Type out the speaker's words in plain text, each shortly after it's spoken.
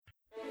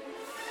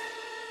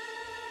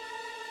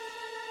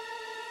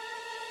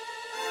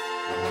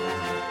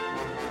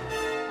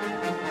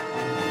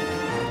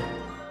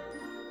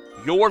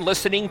You're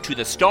listening to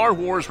the Star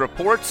Wars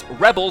Report's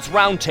Rebels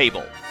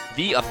Roundtable,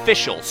 the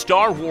official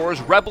Star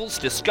Wars Rebels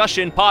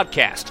discussion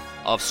podcast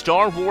of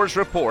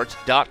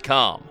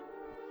StarWarsReport.com.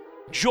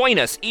 Join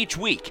us each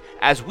week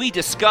as we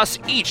discuss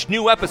each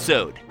new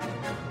episode.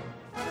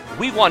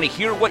 We want to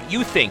hear what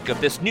you think of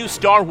this new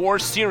Star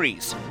Wars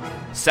series.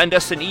 Send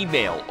us an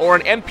email or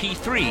an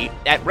MP3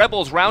 at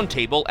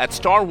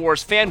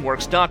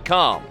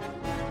rebelsroundtable@StarWarsFanWorks.com.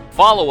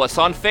 Follow us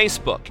on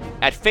Facebook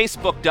at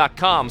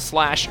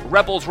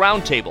Facebook.com/Rebels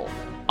Roundtable,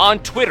 on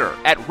Twitter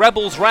at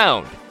Rebels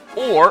Round,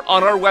 or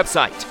on our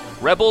website,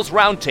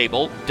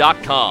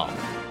 RebelsRoundtable.com.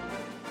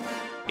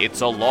 It's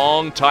a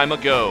long time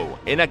ago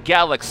in a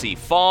galaxy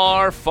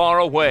far, far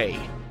away.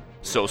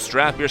 So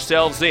strap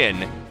yourselves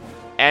in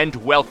and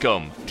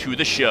welcome to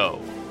the show.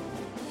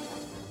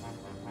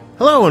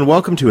 Hello and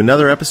welcome to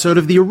another episode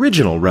of the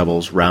original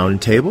Rebels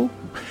Roundtable,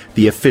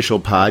 the official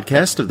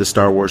podcast of the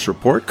Star Wars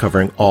Report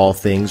covering all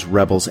things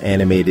Rebels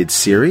animated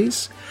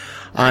series.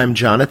 I'm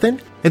Jonathan,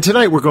 and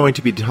tonight we're going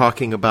to be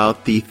talking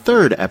about the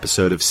third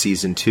episode of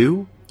Season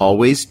 2,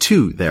 Always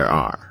Two There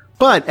Are.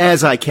 But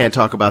as I can't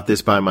talk about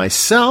this by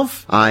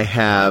myself, I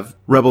have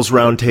Rebels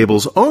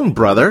Roundtable's own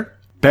brother,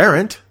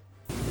 Barrett.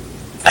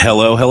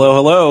 Hello, hello,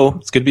 hello.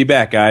 It's good to be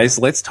back, guys.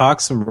 Let's talk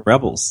some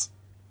Rebels.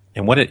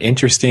 And what an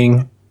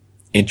interesting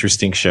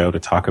show to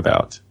talk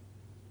about.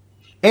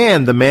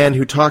 And the man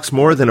who talks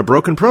more than a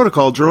broken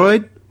protocol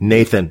droid,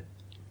 Nathan.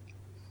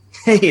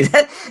 Hey,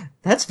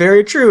 that's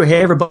very true.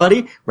 Hey,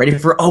 everybody. Ready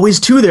for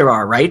Always Two There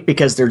Are, right?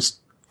 Because there's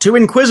two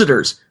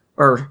Inquisitors,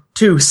 or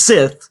two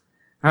Sith.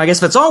 I guess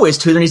if it's always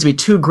two, there needs to be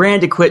two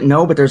Grand to quit.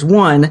 No, but there's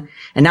one,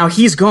 and now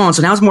he's gone,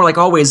 so now it's more like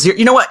Always Zero.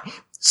 You know what?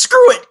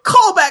 Screw it!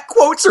 Callback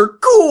quotes are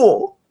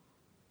cool!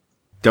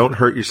 Don't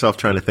hurt yourself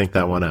trying to think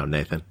that one out,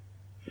 Nathan.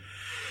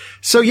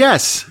 So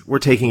yes, we're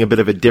taking a bit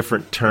of a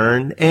different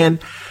turn, and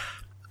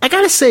I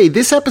gotta say,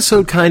 this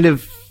episode kind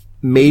of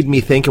made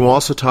me think, and we'll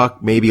also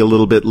talk maybe a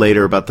little bit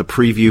later about the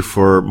preview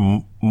for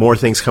more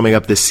things coming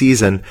up this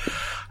season.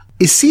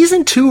 Is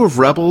Season 2 of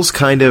Rebels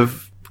kind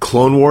of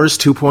Clone Wars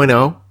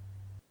 2.0?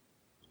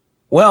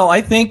 Well,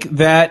 I think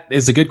that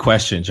is a good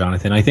question,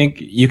 Jonathan. I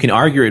think you can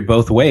argue it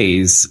both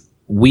ways.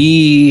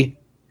 We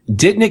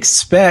didn't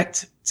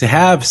expect to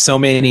have so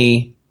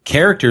many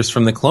characters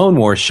from the Clone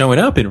Wars showing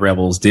up in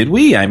Rebels, did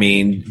we? I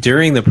mean,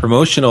 during the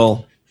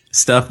promotional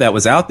stuff that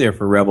was out there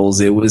for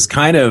Rebels, it was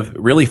kind of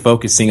really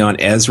focusing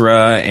on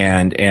Ezra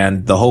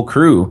and the whole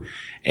crew,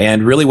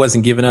 and really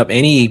wasn't giving up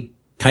any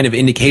kind of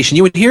indication.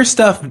 You would hear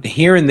stuff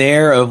here and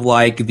there of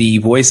like the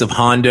voice of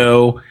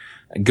Hondo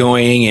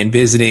going and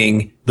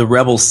visiting the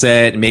Rebel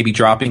set and maybe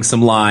dropping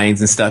some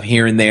lines and stuff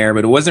here and there,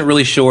 but it wasn't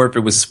really sure if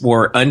it was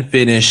for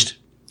unfinished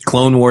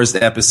Clone Wars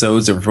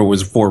episodes or if it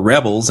was for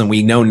Rebels, and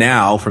we know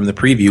now from the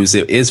previews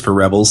it is for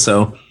Rebels,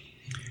 so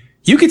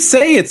you could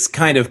say it's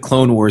kind of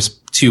Clone Wars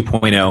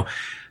 2.0.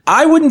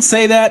 I wouldn't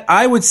say that.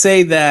 I would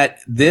say that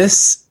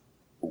this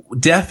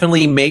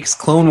definitely makes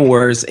Clone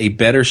Wars a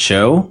better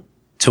show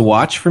to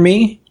watch for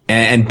me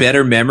and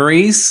better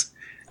memories.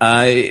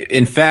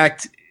 In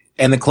fact,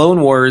 and the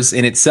Clone Wars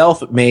in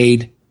itself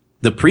made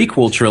the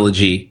prequel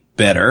trilogy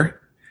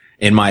better,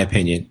 in my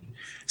opinion.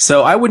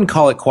 So I wouldn't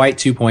call it quite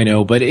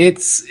 2.0, but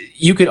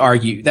you could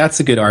argue, that's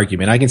a good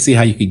argument. I can see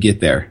how you could get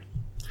there.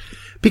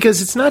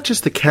 Because it's not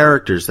just the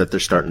characters that they're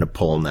starting to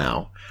pull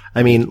now.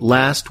 I mean,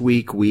 last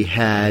week we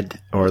had,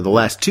 or the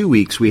last 2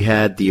 weeks, we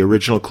had the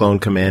original clone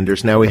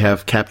commanders. Now we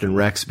have Captain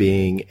Rex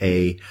being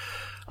a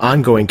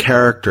ongoing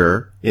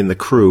character in the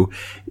crew.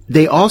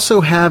 They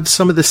also have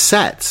some of the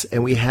sets,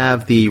 and we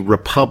have the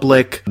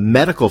Republic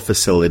medical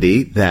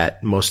facility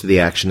that most of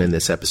the action in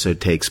this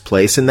episode takes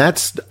place, and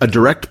that's a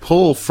direct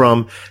pull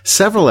from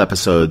several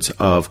episodes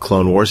of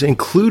Clone Wars,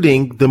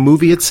 including the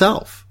movie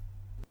itself.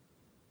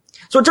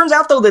 So it turns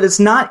out, though, that it's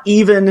not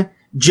even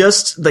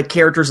just the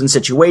characters and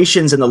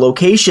situations and the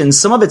locations.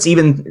 Some of it's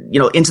even,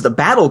 into the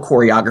battle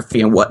choreography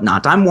and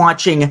whatnot. I'm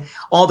watching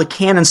all the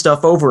canon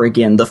stuff over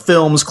again, the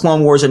films,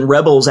 Clone Wars, and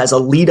Rebels as a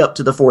lead up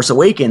to The Force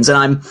Awakens. And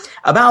I'm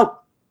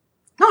about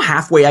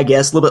halfway, I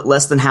guess, a little bit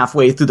less than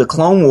halfway through the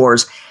Clone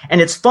Wars. And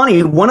it's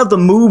funny, one of the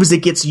moves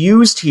that gets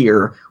used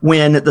here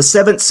when the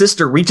Seventh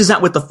Sister reaches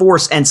out with the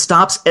Force and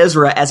stops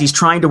Ezra as he's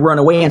trying to run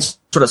away and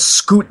sort of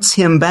scoots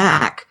him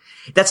back.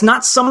 That's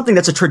not something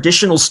that's a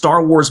traditional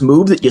Star Wars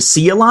move that you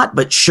see a lot,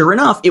 but sure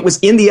enough, it was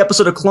in the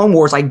episode of Clone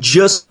Wars I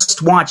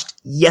just watched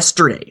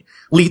yesterday.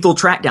 Lethal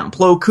Trackdown.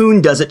 Plo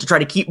Koon does it to try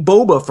to keep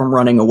Boba from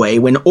running away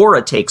when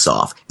Aura takes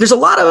off. There's a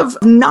lot of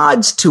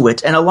nods to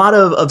it and a lot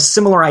of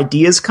similar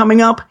ideas coming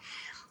up.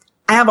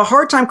 I have a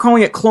hard time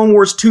calling it Clone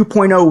Wars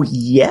 2.0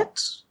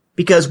 yet,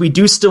 because we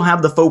do still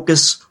have the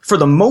focus, for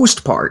the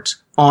most part,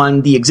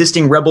 on the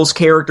existing Rebels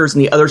characters,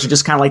 and the others are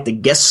just kind of like the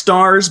guest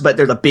stars, but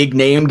they're the big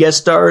name guest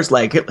stars,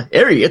 like,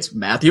 hey, it's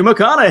Matthew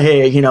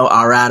McConaughey,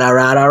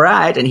 all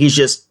right, and he's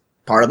just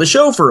part of the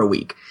show for a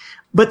week.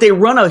 But they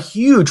run a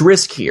huge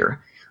risk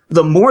here.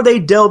 The more they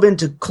delve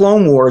into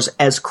Clone Wars,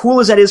 as cool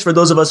as that is for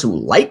those of us who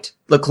liked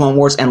the Clone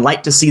Wars and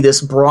like to see this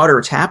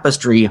broader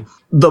tapestry,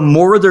 the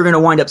more they're going to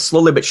wind up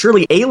slowly but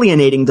surely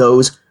alienating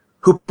those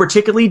who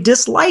particularly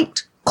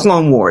disliked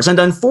Clone Wars. And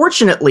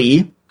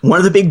unfortunately, one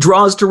of the big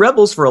draws to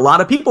Rebels for a lot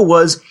of people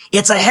was,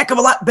 it's a heck of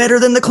a lot better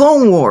than the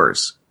Clone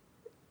Wars.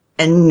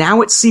 And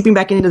now it's seeping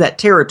back into that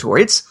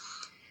territory.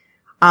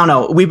 I don't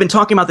know. We've been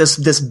talking about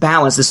this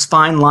balance, this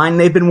fine line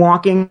they've been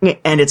walking,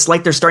 and it's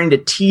like they're starting to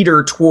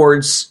teeter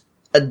towards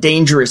a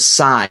dangerous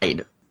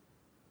side.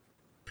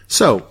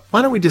 So,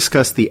 why don't we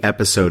discuss the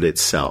episode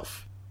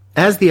itself?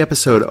 As the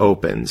episode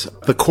opens,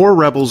 the core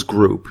Rebels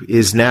group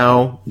is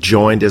now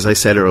joined, as I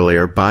said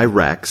earlier, by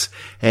Rex,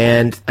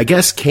 and I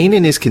guess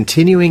Kanan is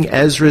continuing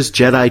Ezra's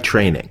Jedi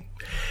training.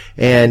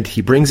 And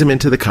he brings him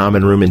into the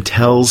common room and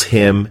tells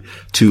him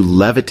to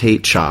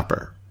levitate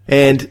Chopper.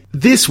 And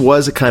this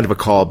was a kind of a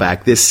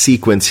callback. This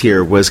sequence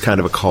here was kind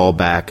of a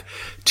callback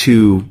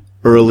to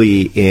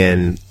early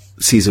in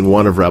season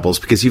 1 of Rebels,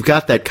 because you've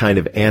got that kind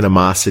of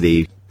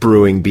animosity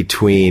brewing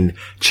between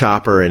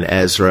Chopper and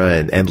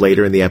Ezra, and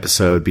later in the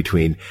episode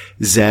between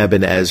Zeb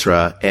and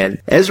Ezra. And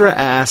Ezra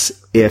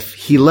asks, if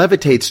he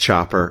levitates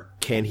Chopper,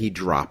 can he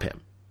drop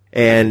him?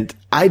 And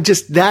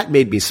that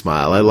made me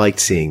smile. I liked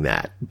seeing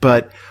that.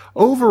 But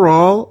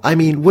overall, I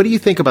mean, what do you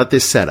think about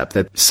this setup?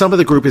 That some of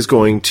the group is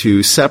going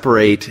to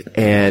separate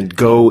and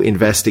go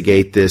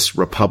investigate this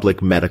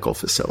Republic medical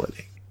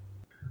facility?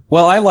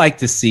 Well, I like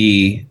to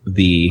see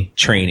the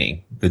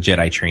training, the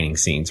Jedi training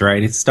scenes,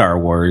 right? It's Star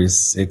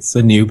Wars. It's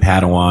a new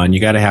Padawan. You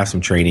got to have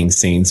some training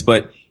scenes.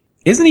 But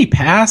isn't he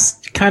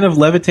past kind of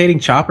levitating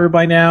Chopper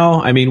by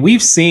now? I mean,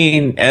 we've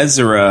seen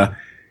Ezra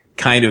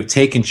kind of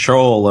take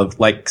control of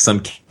like some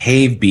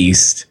cave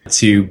beast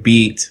to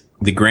beat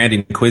the Grand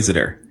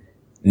Inquisitor.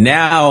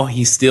 Now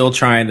he's still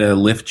trying to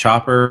lift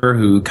Chopper,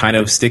 who kind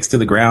of sticks to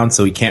the ground,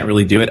 so he can't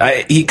really do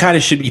it. He kind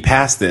of should be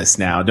past this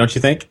now, don't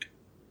you think?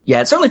 Yeah,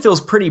 it certainly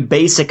feels pretty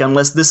basic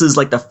unless this is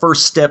like the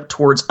first step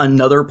towards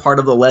another part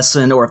of the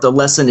lesson, or if the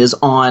lesson is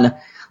on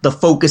the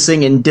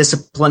focusing and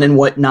discipline and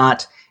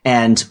whatnot,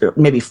 and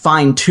maybe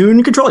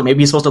fine-tune control. Maybe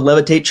he's supposed to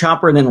levitate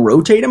Chopper and then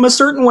rotate him a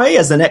certain way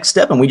as the next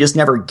step, and we just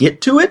never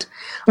get to it.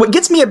 What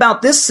gets me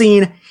about this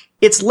scene,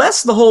 it's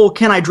less the whole,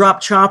 can I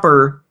drop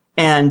Chopper,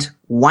 and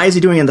why is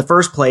he doing it in the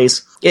first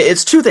place?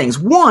 It's two things.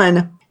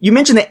 One, you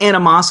mentioned the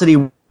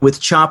animosity with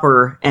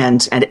Chopper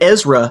and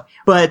Ezra,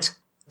 but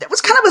that was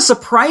kind of a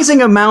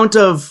surprising amount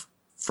of,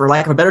 for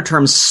lack of a better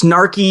term,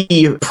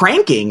 snarky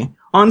pranking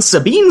on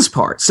Sabine's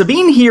part.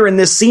 Sabine here in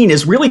this scene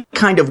is really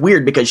kind of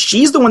weird because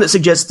she's the one that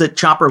suggests that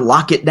Chopper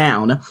lock it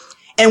down.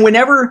 And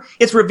whenever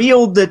it's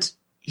revealed that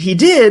he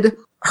did,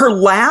 her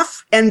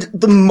laugh and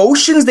the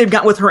motions they've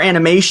got with her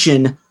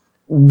animation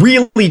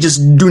really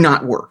just do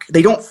not work.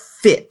 They don't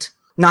fit.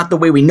 Not the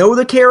way we know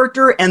the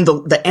character, and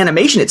the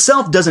animation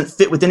itself doesn't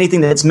fit with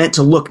anything that's meant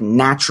to look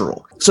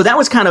natural. So that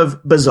was kind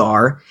of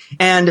bizarre.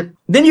 And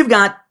then you've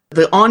got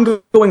the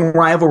ongoing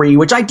rivalry,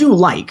 which I do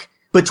like,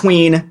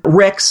 between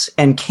Rex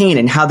and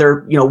Kanan, how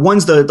they're,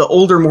 one's the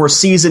older, more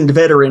seasoned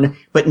veteran,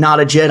 but not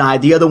a Jedi.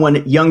 The other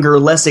one, younger,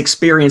 less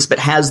experienced, but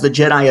has the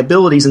Jedi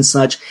abilities and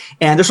such.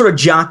 And they're sort of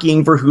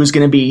jockeying for who's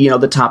going to be,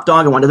 the top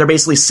dog and one. They're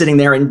basically sitting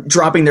there and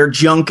dropping their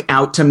junk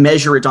out to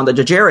measure it on the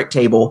Jajaric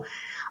table.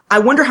 I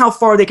wonder how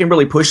far they can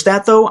really push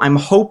that, though. I'm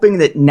hoping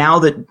that now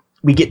that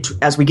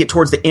as we get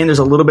towards the end, there's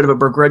a little bit of a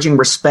begrudging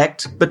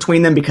respect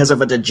between them because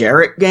of a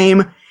Jajaric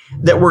game,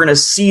 that we're going to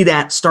see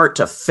that start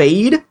to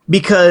fade,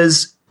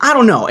 because I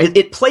don't know.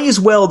 It plays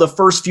well the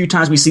first few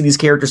times we see these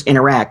characters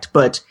interact,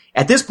 but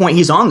at this point,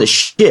 he's on the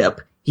ship.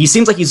 He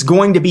seems like he's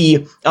going to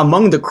be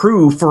among the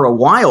crew for a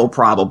while,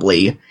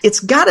 probably. It's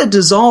got to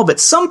dissolve at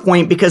some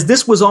point, because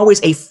this was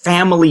always a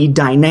family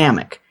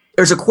dynamic.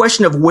 There's a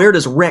question of, where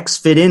does Rex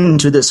fit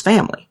into this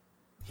family?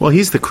 Well,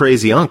 he's the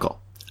crazy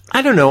uncle.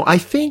 I don't know. I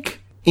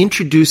think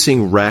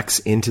introducing Rex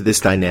into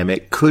this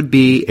dynamic could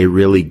be a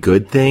really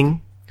good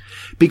thing,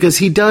 because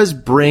he does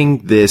bring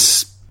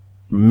this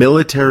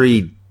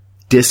military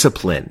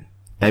discipline.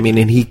 I mean,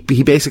 and he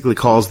basically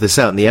calls this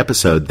out in the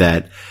episode,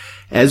 that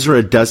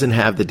Ezra doesn't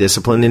have the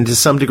discipline, and to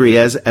some degree,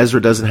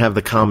 Ezra doesn't have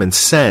the common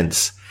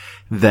sense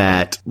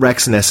that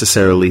Rex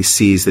necessarily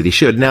sees that he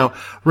should. Now,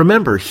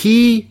 remember,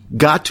 he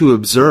got to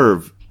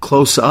observe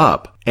close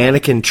up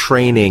Anakin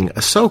training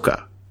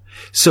Ahsoka.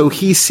 So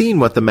he's seen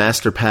what the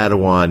Master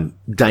Padawan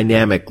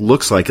dynamic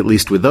looks like, at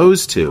least with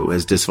those two,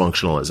 as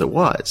dysfunctional as it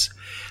was.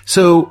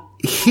 So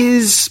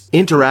his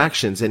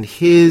interactions and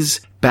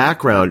his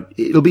background,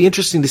 it'll be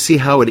interesting to see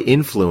how it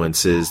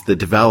influences the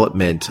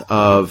development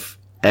of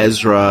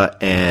Ezra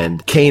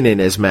and Kanan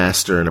as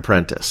master and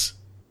apprentice.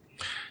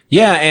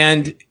 Yeah,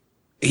 and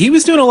he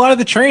was doing a lot of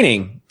the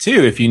training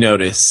too, if you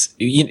notice.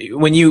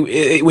 When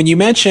you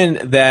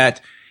mention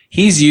that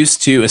he's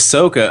used to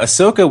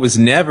Ahsoka was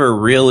never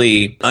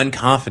really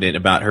unconfident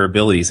about her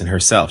abilities and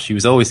herself. She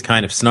was always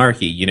kind of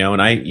snarky,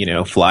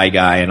 and Fly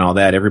Guy and all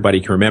that,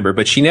 everybody can remember,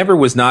 but she never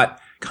was not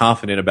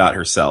confident about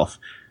herself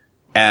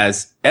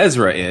as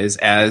Ezra is,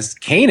 as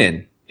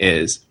Kanan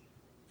is.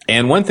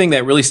 And one thing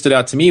that really stood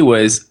out to me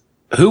was,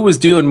 who was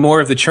doing more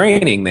of the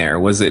training there?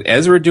 Was it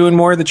Ezra doing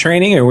more of the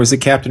training, or was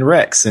it Captain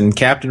Rex? And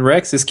Captain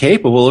Rex is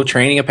capable of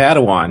training a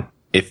Padawan,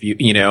 if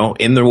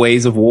in the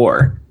ways of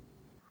war.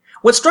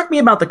 What struck me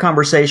about the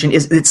conversation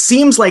is it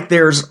seems like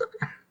there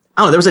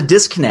was a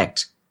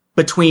disconnect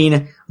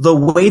between the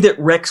way that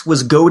Rex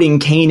was goading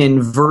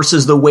Kanan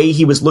versus the way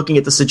he was looking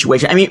at the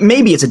situation. I mean,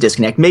 maybe it's a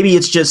disconnect. Maybe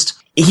it's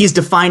just he's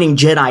defining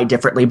Jedi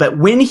differently. But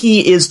when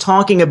he is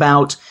talking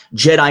about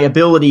Jedi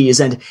abilities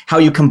and how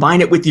you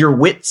combine it with your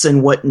wits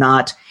and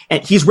whatnot,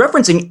 and he's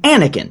referencing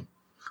Anakin,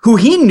 who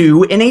he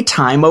knew in a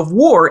time of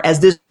war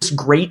as this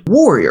great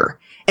warrior.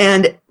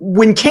 And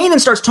when Kanan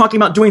starts talking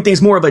about doing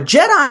things more of a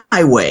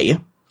Jedi way,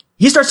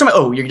 he starts talking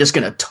about, you're just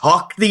going to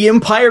talk the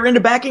Empire into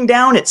backing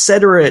down,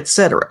 etc.,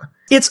 etc.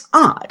 It's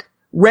odd.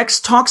 Rex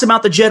talks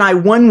about the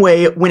Jedi one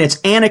way when it's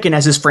Anakin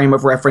as his frame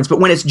of reference, but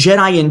when it's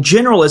Jedi in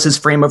general as his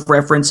frame of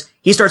reference,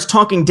 he starts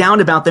talking down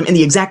about them in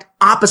the exact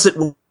opposite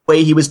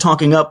way he was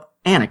talking up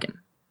Anakin.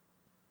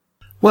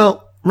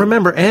 Well,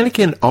 remember,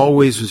 Anakin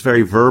always was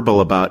very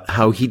verbal about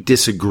how he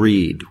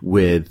disagreed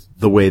with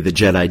the way the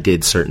Jedi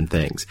did certain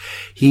things.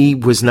 He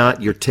was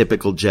not your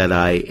typical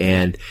Jedi,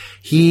 and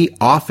he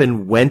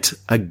often went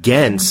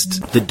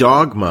against the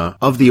dogma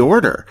of the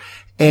Order.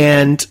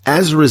 And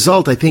as a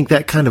result, I think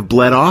that kind of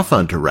bled off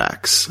onto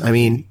Rex. I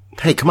mean,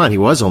 hey, come on, he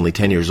was only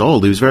 10 years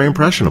old. He was very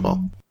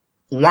impressionable.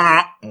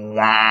 Wah,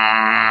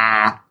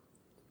 wah.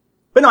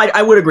 But no,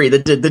 I would agree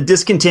that the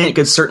discontent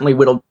could certainly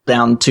whittle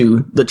down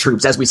to the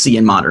troops as we see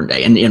in modern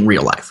day and in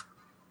real life.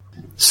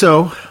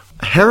 So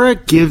Hera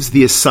gives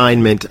the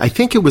assignment, I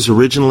think it was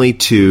originally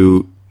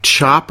to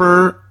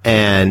Chopper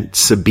and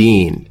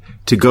Sabine,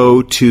 to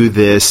go to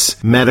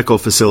this medical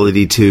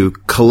facility to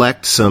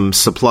collect some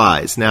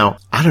supplies. Now,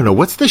 I don't know,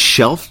 what's the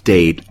shelf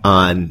date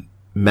on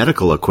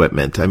medical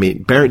equipment? I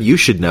mean, Barrett, you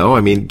should know.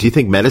 I mean, do you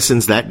think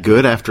medicine's that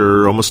good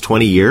after almost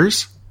 20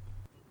 years?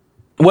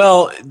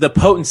 Well, the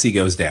potency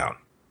goes down.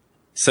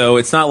 So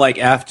it's not like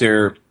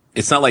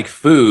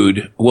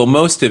food.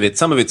 Well,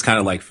 some of it's kind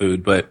of like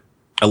food, but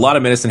a lot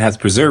of medicine has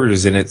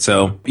preservatives in it.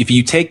 So if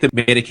you take the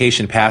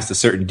medication past a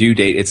certain due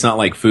date, it's not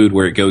like food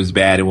where it goes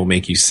bad and will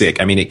make you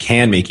sick. I mean, it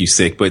can make you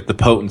sick, but the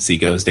potency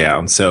goes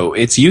down. So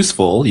it's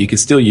useful. You can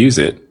still use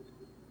it.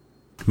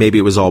 Maybe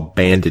it was all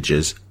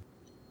bandages.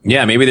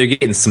 Yeah, maybe they're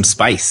getting some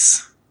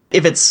spice.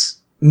 If it's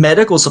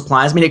medical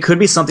supplies, I mean, it could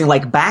be something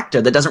like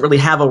Bacta that doesn't really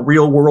have a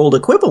real world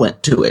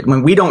equivalent to it. I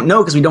mean, we don't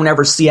know because we don't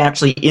ever see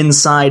actually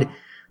inside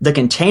the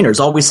containers.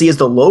 All we see is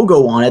the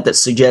logo on it that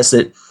suggests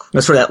that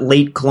sort of that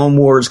late Clone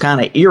Wars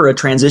kind of era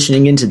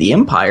transitioning into the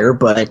Empire.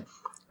 But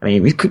I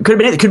mean, it could have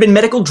been, it could have been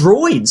medical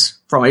droids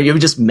from it. It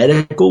was just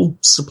medical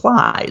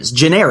supplies,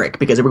 generic,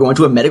 because they were going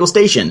to a medical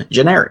station,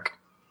 generic.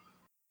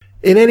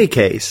 In any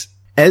case,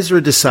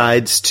 Ezra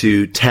decides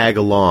to tag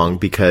along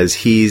because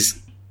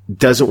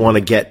doesn't want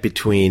to get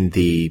between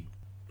the,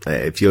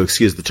 if you'll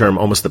excuse the term,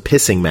 almost the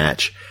pissing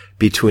match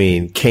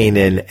between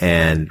Kanan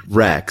and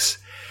Rex.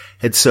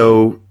 And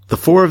so the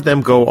four of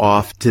them go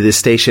off to this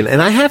station.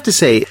 And I have to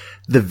say,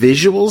 the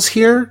visuals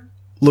here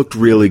looked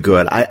really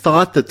good. I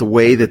thought that the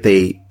way that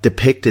they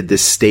depicted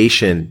this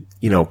station,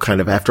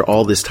 kind of after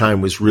all this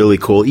time was really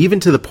cool, even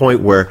to the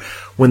point where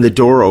when the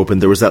door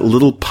opened, there was that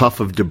little puff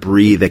of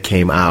debris that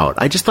came out.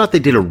 I just thought they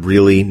did a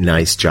really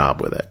nice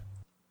job with it.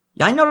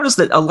 Yeah, I noticed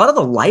that a lot of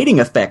the lighting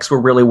effects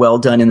were really well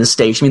done in the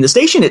station. I mean, the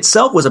station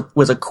itself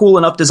was a cool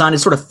enough design. It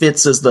sort of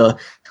fits as the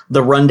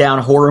rundown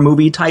horror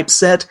movie type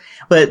set.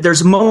 But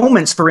there's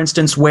moments, for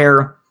instance,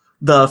 where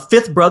the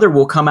fifth brother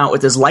will come out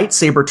with his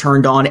lightsaber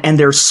turned on and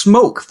there's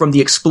smoke from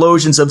the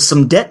explosions of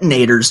some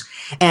detonators.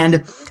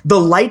 And the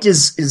light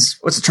is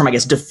what's the term, I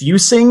guess,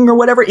 diffusing or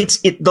whatever.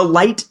 The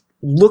light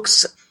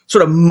looks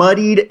sort of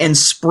muddied and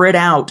spread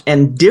out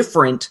and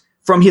different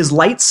from his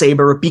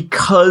lightsaber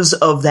because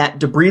of that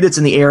debris that's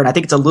in the air. And I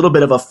think it's a little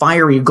bit of a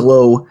fiery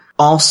glow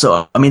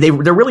also. I mean,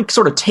 they're really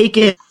sort of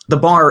taking the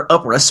bar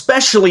upward,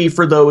 especially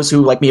for those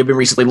who, like me, have been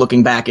recently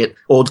looking back at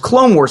old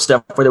Clone Wars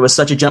stuff where there was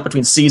such a jump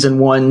between season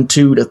 1,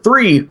 2 to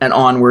 3 and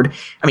onward.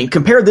 I mean,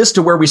 compare this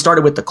to where we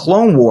started with the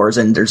Clone Wars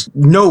and there's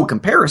no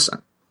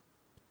comparison.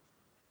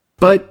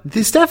 But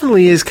this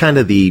definitely is kind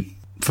of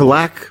for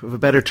lack of a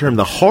better term,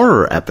 the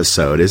horror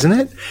episode, isn't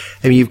it?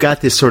 I mean, you've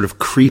got this sort of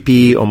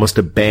creepy, almost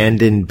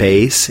abandoned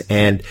base,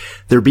 and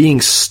they're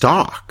being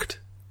stalked.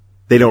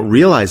 They don't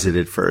realize it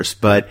at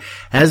first, but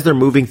as they're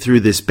moving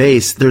through this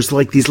base, there's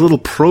like these little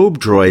probe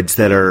droids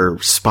that are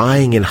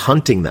spying and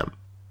hunting them.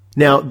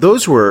 Now,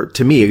 those were,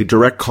 to me, a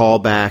direct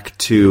callback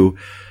to,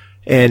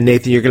 and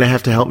Nathan, you're going to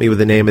have to help me with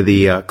the name of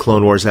the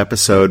Clone Wars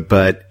episode,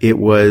 but it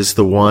was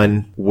the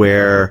one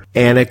where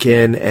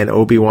Anakin and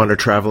Obi-Wan are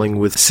traveling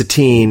with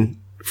Satine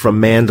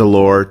from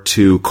Mandalore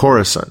to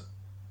Coruscant.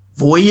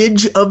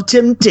 Voyage of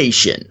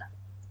Temptation.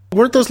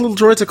 Weren't those little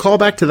droids a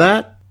callback to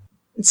that?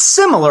 It's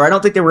similar. I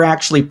don't think they were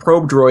actually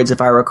probe droids, if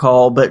I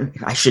recall, but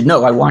I should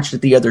know. I watched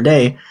it the other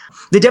day.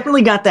 They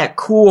definitely got that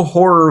cool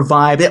horror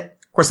vibe.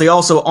 Of course, they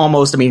also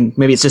almost, I mean,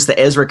 maybe it's just the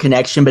Ezra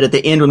connection, but at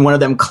the end when one of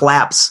them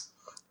claps,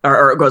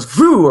 or goes,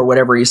 "Voo," or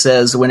whatever he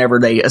says whenever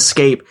they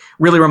escape,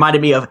 really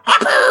reminded me of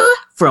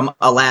from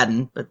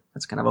Aladdin, but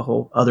that's kind of a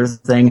whole other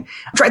thing.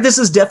 This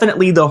is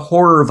definitely the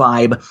horror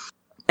vibe,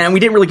 and we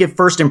didn't really get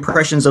first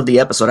impressions of the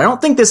episode. I don't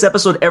think this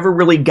episode ever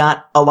really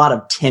got a lot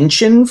of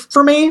tension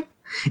for me.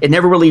 It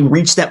never really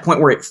reached that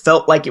point where it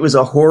felt like it was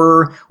a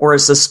horror or a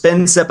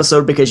suspense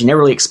episode because you never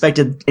really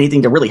expected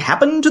anything to really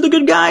happen to the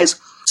good guys,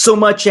 so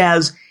much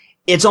as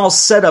it's all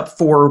set up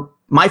for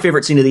my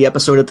favorite scene of the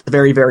episode at the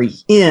very, very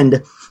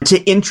end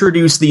to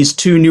introduce these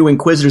two new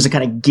Inquisitors and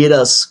kind of get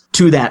us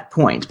to that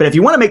point. But if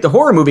you want to make the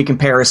horror movie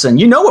comparison,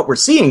 you know what we're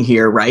seeing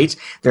here, right?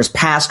 There's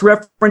past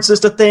references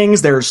to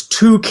things. There's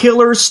two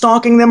killers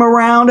stalking them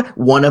around.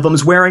 One of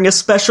them's wearing a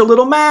special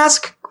little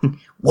mask.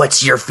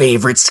 What's your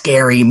favorite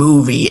scary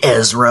movie,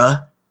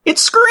 Ezra?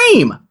 It's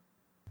Scream.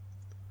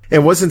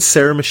 And wasn't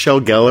Sarah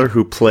Michelle Gellar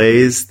who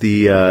plays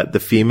the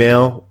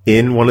female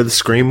in one of the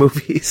Scream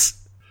movies?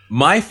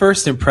 My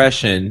first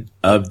impression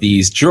of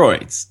these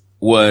droids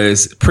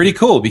was pretty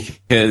cool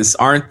because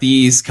aren't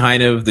these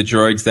kind of the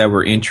droids that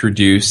were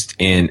introduced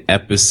in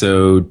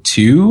episode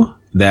 2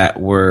 that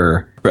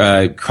were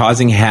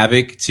causing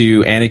havoc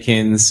to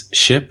Anakin's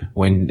ship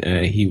when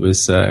he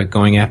was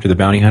going after the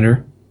bounty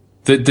hunter?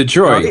 The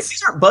droids.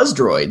 These aren't buzz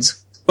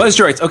droids. Buzz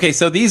droids. Okay,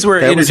 so these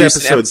were that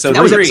introduced in episode 3.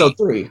 That was episode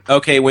 3.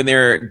 Okay, when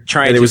they're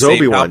trying and to it was save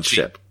Obi-Wan's Palpatine.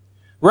 ship.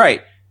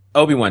 Right.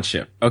 Obi-Wan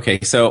ship.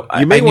 Okay, so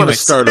you may want to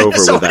start over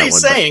with that one.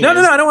 Saying no,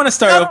 I don't want to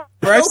start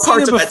over. I've seen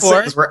parts them of that before.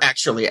 sentence were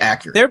actually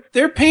accurate.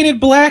 They're painted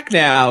black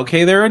now.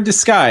 Okay, they're in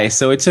disguise,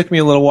 so it took me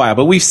a little while,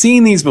 but we've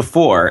seen these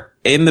before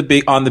on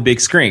the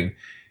big screen.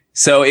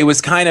 So it was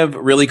kind of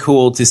really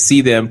cool to see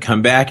them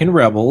come back in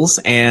Rebels,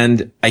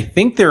 and I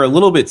think they're a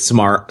little bit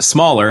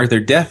smaller. They're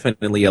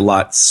definitely a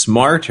lot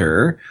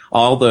smarter,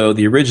 although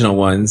the original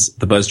ones,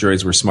 the buzz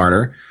droids, were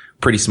smarter,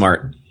 pretty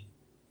smart.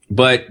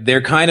 But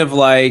they're kind of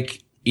like,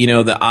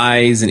 the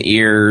eyes and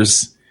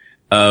ears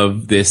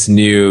of this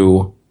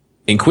new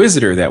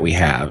Inquisitor that we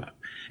have.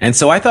 And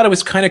so I thought it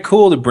was kind of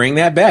cool to bring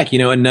that back,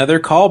 another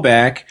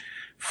callback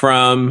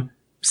from,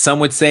 some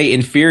would say,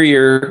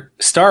 inferior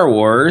Star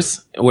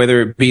Wars,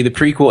 whether it be the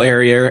prequel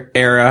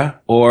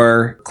era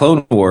or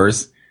Clone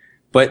Wars,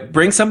 but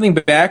bring something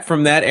back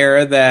from that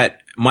era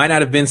that might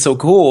not have been so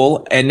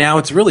cool, and now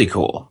it's really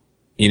cool.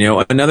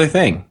 Another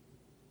thing.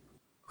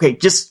 Okay,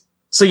 just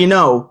so you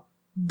know,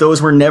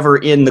 those were never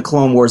in the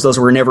Clone Wars. Those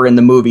were never in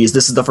the movies.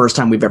 This is the first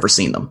time we've ever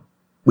seen them.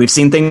 We've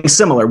seen things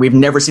similar. We've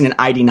never seen an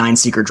ID9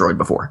 seeker droid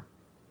before.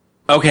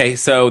 Okay,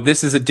 so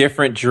this is a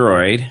different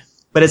droid.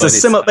 But it's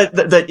similar. But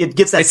it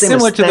gets that it's same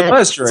similar aesthetic. To the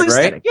buzz droid,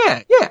 right?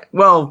 Yeah.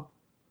 Well,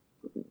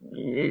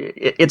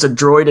 it's a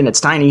droid and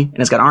it's tiny and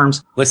it's got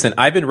arms. Listen,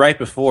 I've been right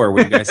before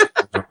when you guys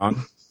were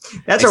wrong.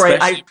 That's all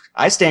right.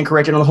 I stand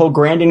corrected on the whole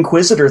Grand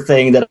Inquisitor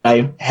thing that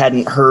I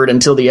hadn't heard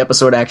until the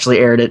episode actually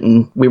aired it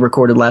and we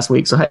recorded last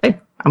week. So hey,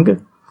 I'm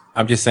good.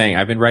 I'm just saying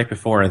I've been right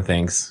before on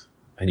things,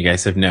 and you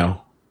guys have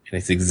no. And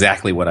it's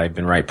exactly what I've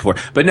been right before.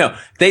 But no,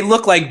 they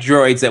look like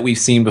droids that we've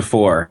seen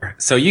before.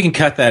 So you can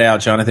cut that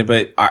out, Jonathan.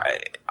 But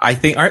I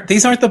think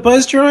these aren't the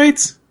buzz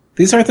droids?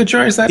 These aren't the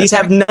droids that these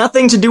have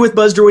nothing to do with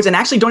buzz droids, and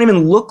actually don't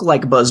even look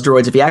like buzz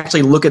droids if you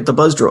actually look at the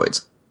buzz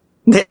droids.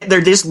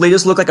 They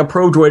just look like a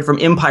pro droid from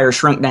Empire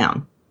shrunk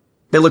down.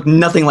 They look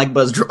nothing like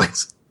buzz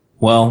droids.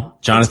 Well,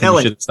 Jonathan,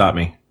 you should have stopped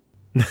me.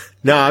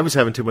 No, I was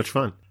having too much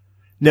fun.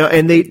 No,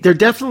 and they're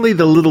definitely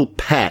the little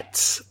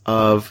pets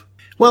of,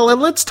 well, and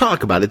let's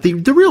talk about it.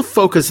 The real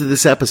focus of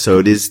this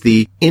episode is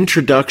the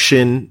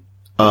introduction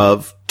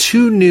of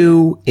two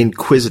new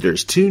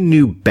Inquisitors, two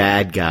new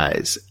bad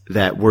guys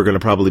that we're going to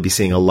probably be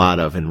seeing a lot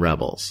of in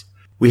Rebels.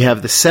 We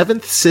have the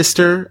 7th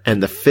sister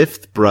and the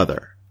 5th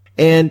brother.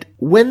 And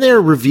when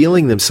they're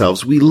revealing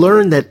themselves, we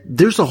learn that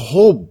there's a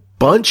whole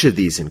bunch of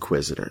these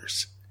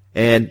Inquisitors.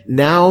 And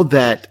now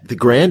that the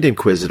Grand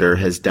Inquisitor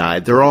has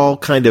died, they're all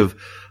kind of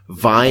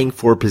vying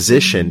for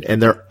position,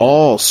 and they're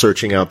all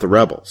searching out the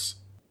rebels.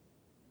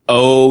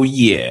 Oh,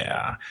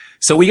 yeah.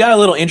 So we got a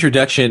little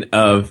introduction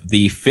of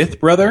the 5th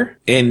brother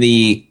in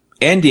the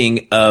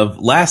ending of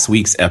last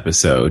week's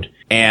episode.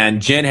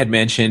 And Jen had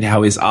mentioned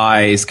how his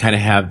eyes kind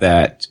of have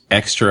that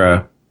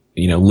extra,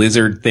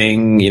 lizard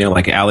thing,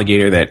 like an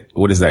alligator that,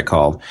 what is that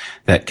called?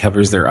 That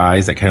covers their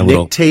eyes, that kind of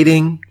little...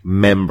 Nictating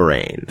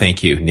membrane.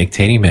 Thank you.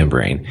 Nictating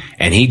membrane.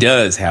 And he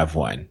does have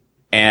one.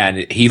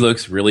 And he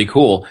looks really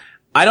cool.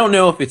 I don't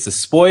know if it's a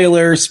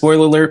spoiler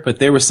alert, but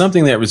there was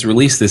something that was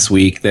released this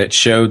week that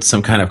showed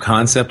some kind of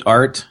concept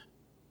art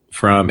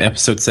from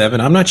episode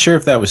 7. I'm not sure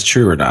if that was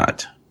true or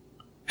not.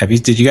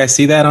 Did you guys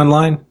see that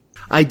online?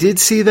 I did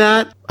see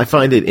that. I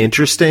find it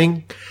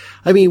interesting.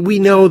 I mean, we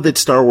know that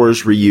Star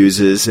Wars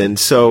reuses, and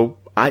so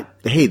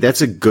that's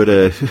a good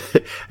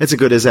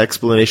as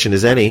explanation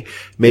as any.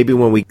 Maybe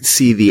when we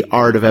see the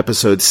art of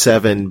episode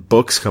 7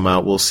 books come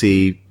out, we'll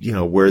see,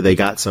 where they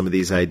got some of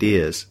these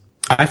ideas.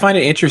 I find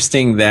it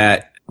interesting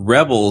that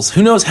Rebels,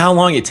 who knows how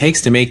long it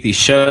takes to make these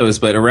shows,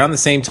 but around the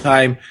same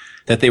time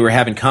that they were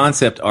having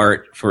concept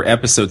art for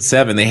episode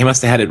 7, they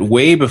must have had it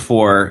way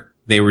before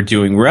they were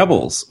doing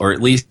Rebels, or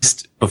at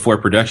least before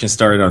production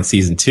started on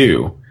season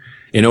 2,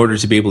 in order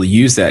to be able to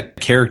use that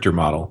character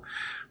model.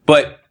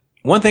 But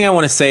one thing I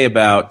want to say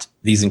about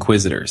these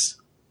Inquisitors,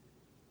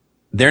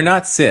 they're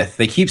not Sith.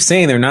 They keep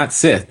saying they're not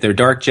Sith. They're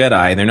Dark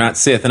Jedi, and they're not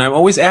Sith. And I'm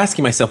always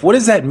asking myself, what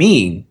does that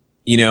mean?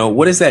 you know,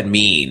 what does that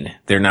mean?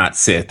 They're not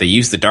Sith. They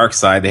use the dark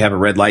side. They have a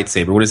red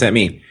lightsaber. What does that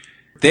mean?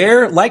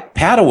 They're like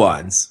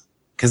Padawans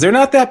because they're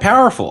not that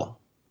powerful.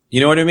 You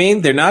know what I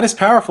mean? They're not as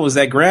powerful as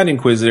that Grand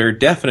Inquisitor,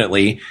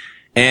 definitely.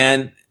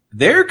 And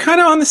they're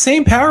kind of on the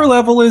same power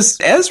level as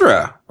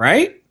Ezra,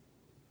 right?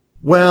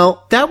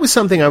 Well, that was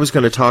something I was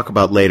going to talk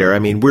about later. I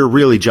mean, we're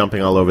really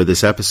jumping all over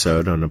this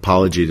episode, an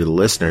apology to the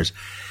listeners.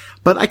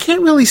 But I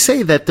can't really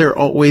say that they're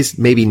always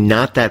maybe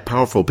not that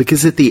powerful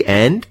because at the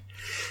end,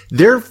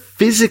 they're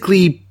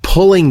physically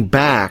pulling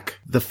back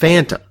the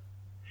Phantom.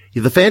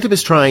 The Phantom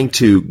is trying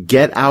to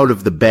get out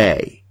of the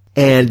bay,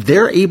 and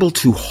they're able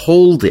to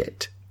hold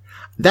it.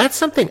 That's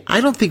something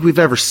I don't think we've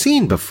ever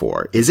seen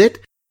before, is it?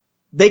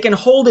 They can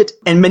hold it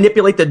and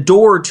manipulate the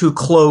door to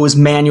close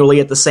manually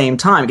at the same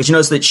time. Because you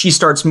notice that she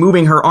starts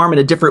moving her arm in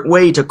a different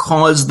way to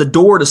cause the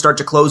door to start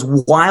to close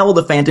while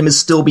the Phantom is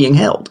still being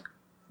held.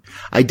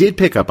 I did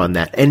pick up on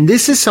that. And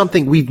this is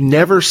something we've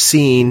never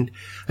seen.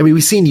 I mean,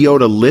 we've seen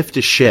Yoda lift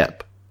a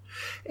ship.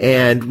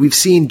 And we've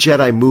seen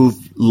Jedi move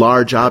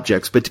large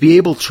objects. But to be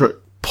able to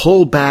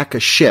pull back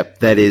a ship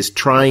that is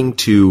trying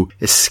to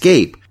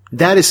escape,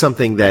 that is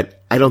something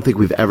that I don't think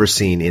we've ever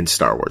seen in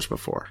Star Wars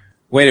before.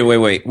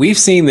 Wait. We've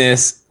seen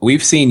this.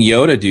 We've seen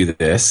Yoda do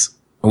this.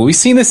 We've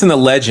seen this in the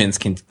Legends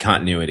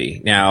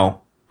continuity.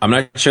 Now, I'm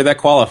not sure that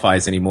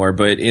qualifies anymore,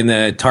 but in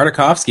the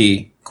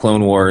Tartakovsky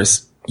Clone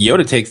Wars,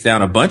 Yoda takes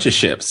down a bunch of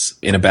ships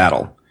in a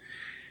battle.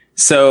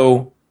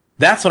 So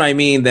that's what I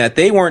mean, that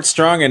they weren't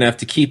strong enough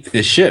to keep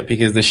this ship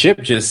because the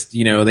ship just,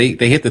 you know, they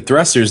hit the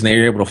thrusters and they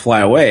were able to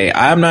fly away.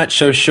 I'm not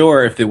so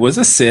sure if it was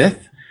a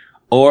Sith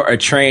or a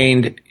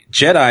trained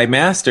Jedi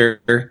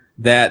master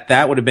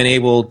that would have been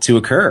able to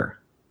occur.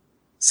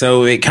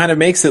 So it kind of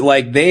makes it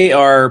like they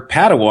are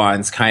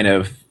Padawans, kind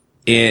of,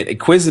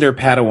 Inquisitor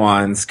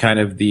Padawans, kind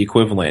of the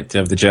equivalent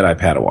of the Jedi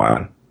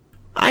Padawan.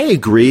 I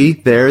agree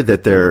there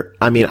that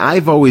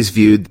I've always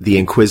viewed the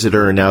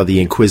Inquisitor and now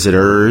the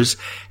Inquisitors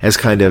as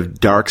kind of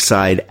dark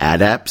side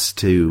adepts,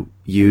 to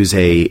use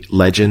a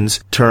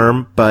Legends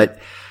term, but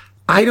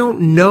I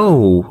don't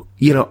know,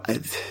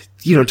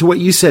 to what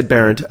you said,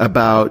 Barrett,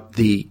 about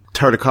the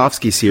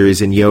Tartakovsky series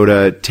and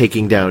Yoda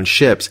taking down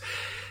ships.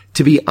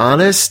 To be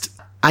honest,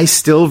 I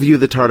still view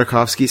the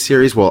Tartakovsky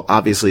series, well,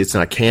 obviously it's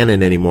not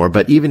canon anymore,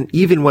 but even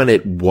when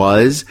it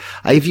was,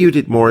 I viewed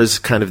it more as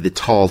kind of the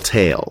Tall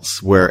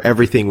Tales, where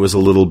everything was a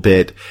little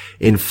bit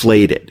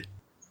inflated.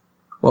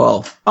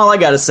 Well, all I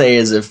gotta say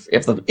is if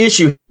the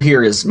issue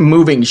here is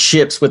moving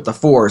ships with the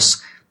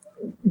Force,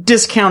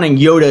 discounting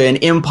Yoda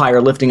and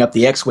Empire lifting up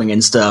the X-Wing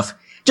and stuff,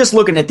 just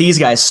looking at these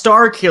guys,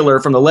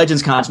 Starkiller from the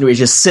Legends continuity is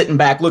just sitting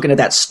back looking at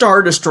that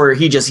Star Destroyer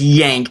he just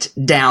yanked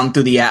down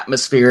through the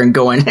atmosphere and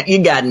going,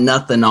 you got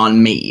nothing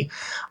on me.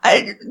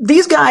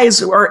 These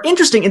guys are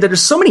interesting in that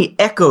there's so many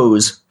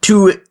echoes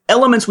to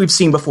elements we've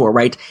seen before,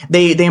 right?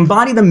 They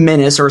embody the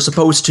menace, or are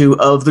supposed to,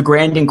 of the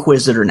Grand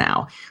Inquisitor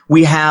now.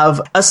 We have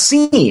a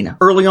scene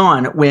early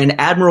on when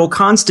Admiral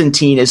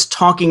Constantine is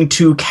talking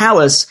to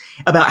Kallus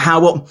about how,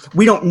 well,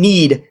 we don't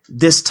need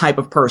this type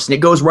of person.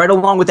 It goes right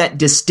along with that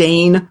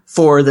disdain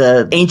for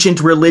the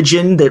ancient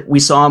religion that we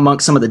saw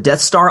amongst some of the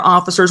Death Star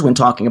officers when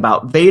talking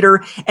about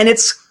Vader. And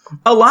it's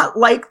a lot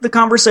like the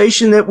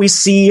conversation that we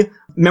see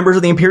members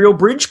of the Imperial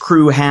Bridge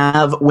crew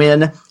have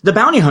when the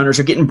bounty hunters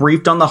are getting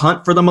briefed on the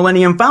hunt for the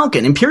Millennium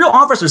Falcon. Imperial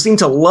officers seem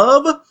to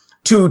love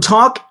to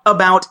talk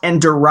about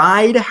and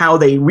deride how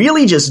they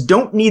really just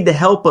don't need the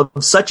help of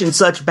such and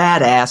such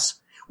badass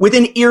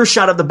within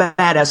earshot of the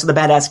badass, so the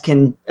badass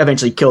can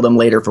eventually kill them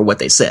later for what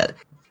they said.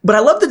 But I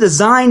love the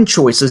design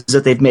choices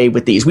that they've made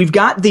with these. We've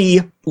got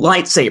the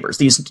lightsabers,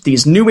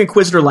 these new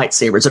Inquisitor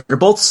lightsabers that are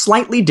both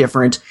slightly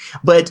different,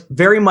 but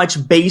very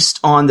much based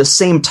on the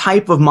same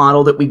type of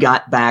model that we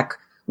got back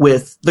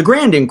with the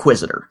Grand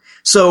Inquisitor.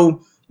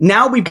 So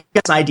now we've got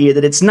this idea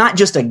that it's not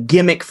just a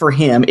gimmick for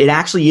him. It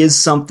actually is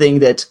something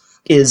that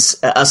is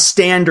a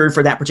standard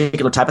for that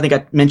particular type. I think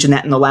I mentioned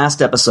that in the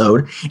last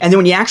episode. And then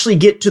when you actually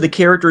get to the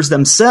characters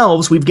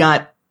themselves, we've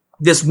got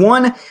this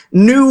one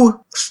new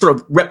sort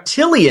of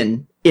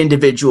reptilian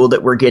individual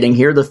that we're getting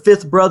here, the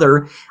fifth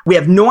brother. We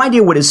have no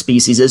idea what his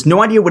species is,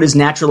 no idea what his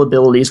natural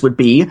abilities would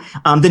be.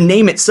 The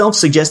name itself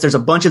suggests there's a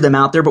bunch of them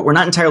out there, but we're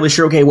not entirely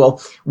sure, okay, well,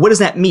 what does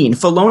that mean?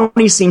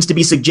 Filoni seems to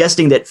be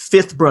suggesting that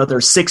fifth brother,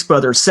 sixth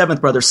brother,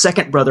 seventh brother,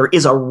 second brother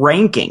is a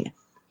ranking,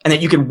 and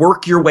that you can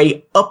work your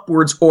way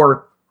upwards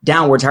or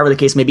downwards, however the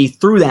case may be,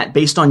 through that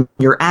based on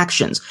your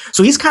actions.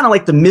 So he's kind of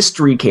like the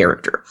mystery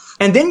character.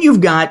 And then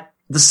you've got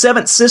the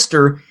seventh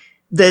sister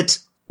that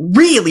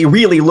really,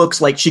 really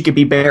looks like she could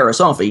be Barriss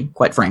Offee,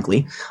 quite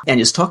frankly, and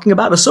is talking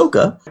about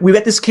Ahsoka. We've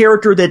got this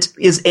character that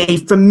is a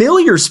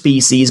familiar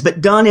species, but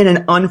done in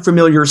an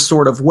unfamiliar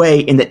sort of way,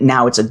 in that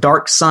now it's a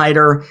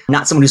Darksider,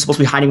 not someone who's supposed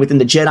to be hiding within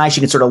the Jedi. She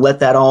can sort of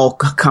let that all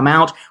come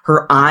out.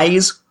 Her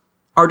eyes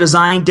are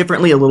designed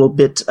differently, a little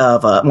bit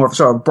of a more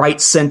sort of bright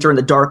center and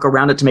the dark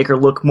around it to make her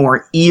look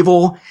more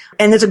evil.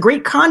 And there's a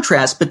great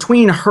contrast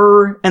between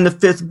her and the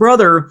fifth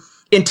brother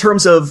in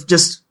terms of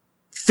just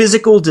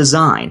physical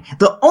design.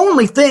 The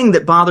only thing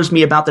that bothers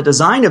me about the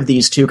design of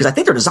these two, because I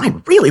think they're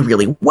designed really,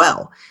 really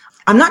well,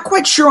 I'm not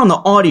quite sure on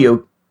the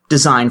audio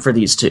design for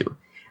these two,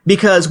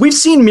 because we've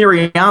seen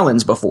Miri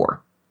Allen's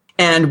before,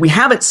 and we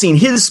haven't seen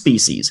his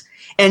species,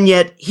 and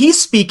yet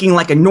he's speaking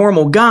like a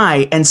normal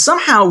guy, and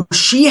somehow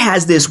she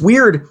has this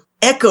weird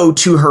echo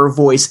to her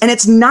voice, and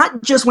it's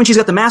not just when she's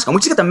got the mask on.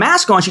 When she's got the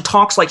mask on, she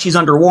talks like she's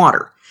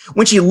underwater.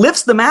 When she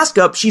lifts the mask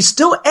up, she's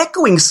still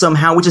echoing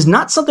somehow, which is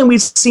not something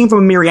we've seen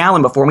from Miri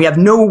Allen before, and we have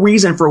no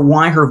reason for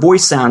why her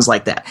voice sounds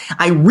like that.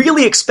 I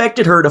really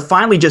expected her to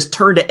finally just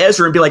turn to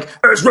Ezra and be like,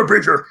 "Ezra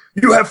Bridger,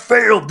 you have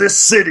failed this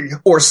city,"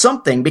 or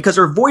something, because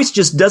her voice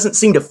just doesn't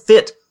seem to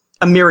fit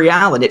a Miri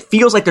Allen. It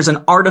feels like there's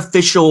an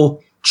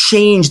artificial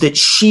change that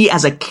she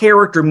as a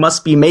character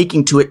must be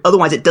making to it.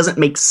 Otherwise, it doesn't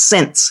make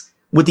sense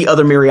with the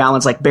other Miri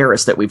Allens like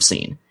Barriss that we've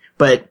seen.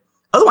 But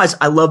otherwise,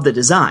 I love the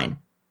design.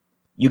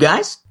 You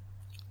guys?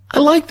 I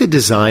like the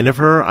design of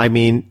her. I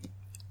mean,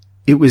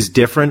 it was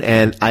different,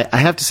 and I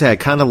have to say I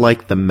kind of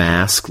like the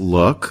mask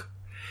look.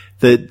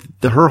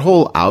 Her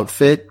whole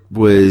outfit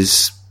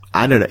was,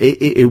 I don't know,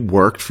 it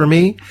worked for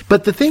me.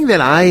 But the thing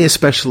that I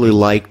especially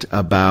liked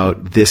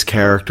about this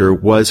character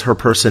was her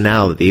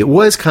personality. It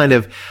was kind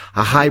of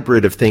a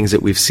hybrid of things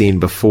that we've seen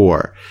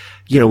before.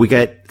 You know, we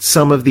got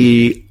some of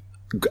the,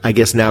 I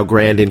guess now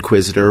Grand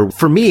Inquisitor.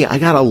 For me, I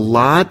got a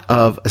lot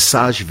of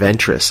Asajj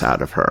Ventress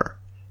out of her.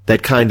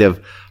 That kind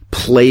of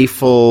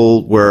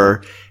playful,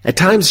 where at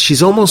times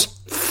she's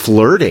almost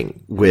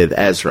flirting with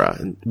Ezra,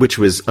 which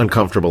was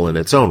uncomfortable in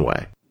its own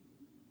way.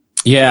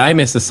 Yeah, I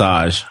miss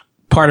Asajj.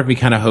 Part of me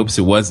kind of hopes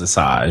it was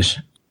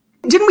Asajj.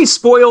 Didn't we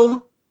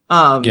spoil?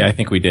 Yeah, I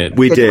think we did.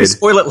 We did. We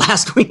spoil it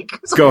last week.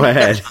 Go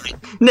ahead.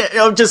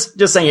 No, just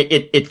saying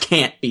it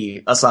can't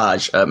be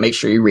Asajj. Make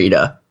sure you read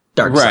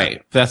Dark Side.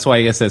 Right. That's why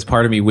I guess that's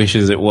part of me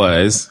wishes it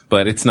was,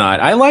 but it's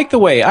not. I like the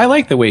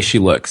way she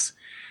looks.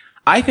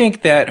 I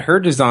think that her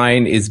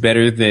design is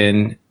better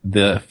than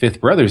the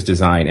Fifth Brother's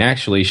design.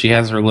 Actually, she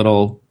has her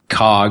little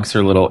cogs,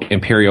 her little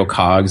Imperial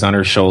cogs on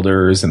her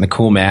shoulders, and the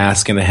cool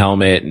mask and the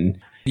helmet. And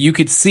you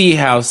could see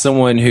how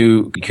someone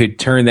who could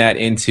turn that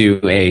into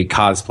a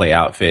cosplay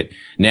outfit.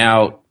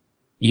 Now,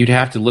 you'd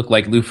have to look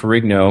like Lou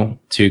Ferrigno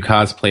to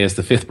cosplay as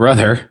the Fifth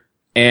Brother.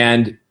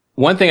 And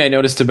one thing I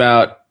noticed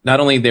about not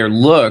only their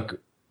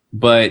look,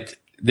 but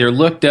their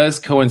look does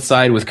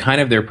coincide with kind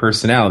of their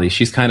personality.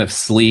 She's kind of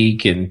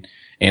sleek and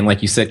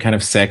like you said, kind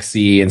of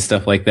sexy and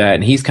stuff like that.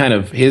 And he's kind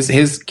of,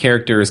 his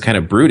character is kind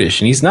of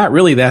brutish, and he's not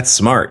really that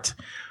smart,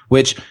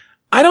 which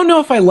I don't know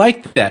if I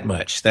like that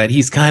much, that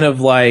he's kind of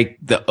like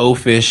the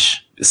oafish,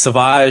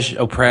 savage,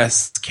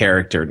 oppressed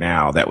character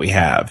now that we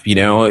have. You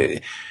know,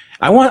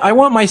 I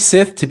want my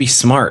Sith to be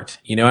smart.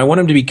 You know, I want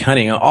them to be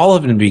cunning, all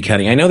of them to be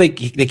cunning. I know they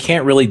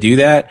can't really do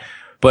that,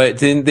 but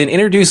then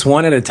introduce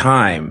one at a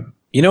time.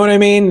 You know what I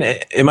mean?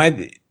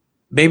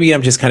 Maybe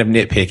I'm just kind of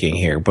nitpicking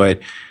here,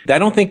 but I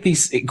don't think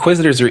these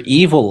Inquisitors are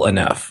evil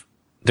enough.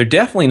 They're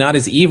definitely not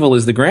as evil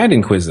as the Grand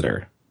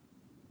Inquisitor.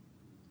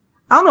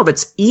 I don't know if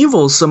it's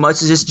evil so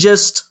much as it's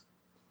just,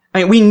 I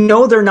mean, we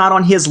know they're not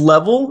on his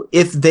level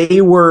if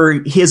they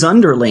were his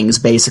underlings,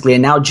 basically,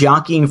 and now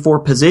jockeying for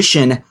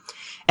position.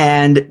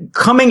 And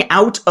coming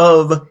out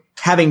of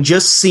having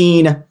just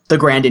seen the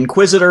Grand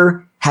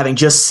Inquisitor, having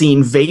just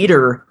seen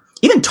Vader,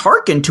 even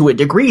Tarkin to a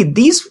degree,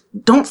 these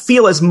don't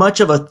feel as much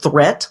of a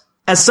threat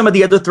as some of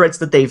the other threats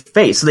that they've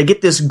faced. So they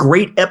get this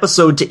great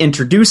episode to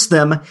introduce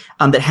them,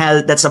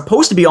 that's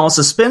supposed to be all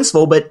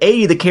suspenseful, but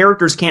the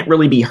characters can't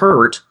really be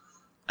hurt,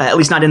 at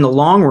least not in the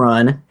long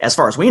run, as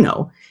far as we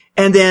know.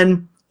 And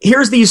then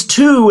here's these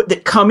two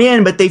that come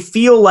in, but they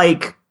feel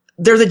like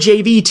they're the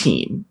JV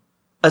team,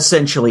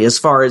 essentially, as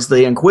far as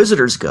the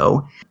Inquisitors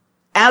go.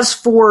 As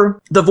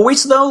for the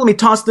voice, though, let me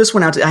toss this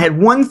one out. I had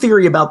one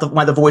theory about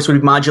why the voice would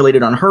be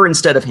modulated on her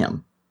instead of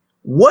him.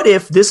 What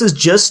if this is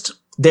just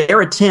their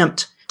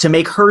attempt to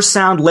make her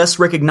sound less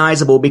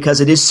recognizable because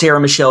it is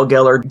Sarah Michelle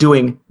Gellar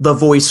doing the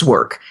voice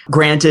work?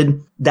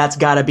 Granted, that's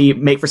gotta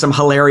make for some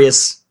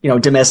hilarious,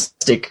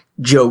 domestic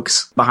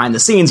jokes behind the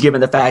scenes,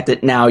 given the fact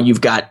that now you've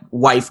got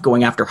wife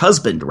going after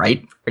husband,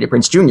 right? Freddie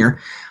Prinze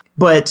Jr.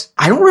 But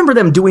I don't remember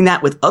them doing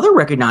that with other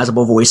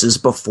recognizable voices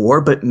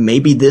before, but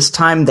maybe this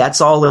time that's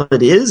all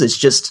it is. It's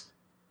just,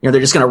 they're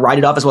just going to write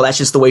it off as, well, that's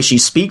just the way she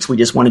speaks. We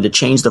just wanted to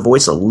change the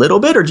voice a little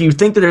bit. Or do you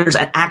think that there's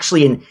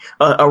actually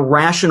a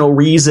rational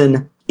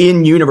reason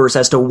in universe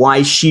as to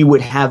why she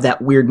would have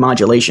that weird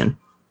modulation?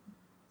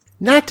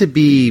 Not to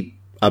be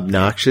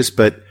obnoxious,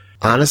 but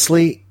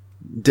honestly,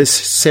 does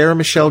Sarah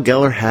Michelle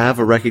Gellar have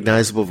a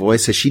recognizable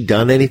voice? Has she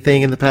done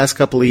anything in the past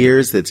couple of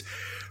years that's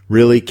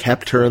really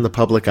kept her in the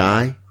public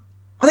eye?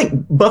 I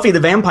think Buffy the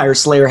Vampire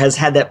Slayer has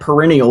had that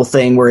perennial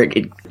thing where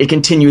it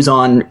continues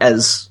on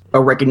as a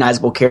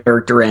recognizable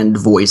character and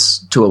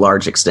voice to a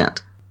large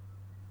extent.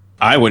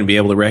 I wouldn't be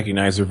able to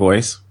recognize her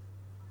voice.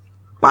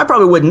 I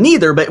probably wouldn't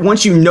either, but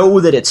once you know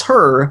that it's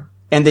her,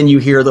 and then you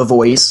hear the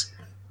voice,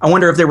 I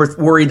wonder if they were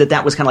worried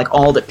that was kind of like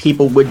all that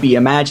people would be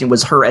imagining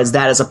was her as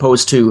that, as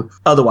opposed to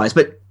otherwise.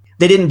 But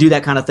they didn't do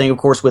that kind of thing, of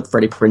course, with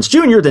Freddie Prinze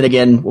Jr. Then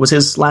again, what was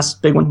his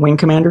last big one? Wing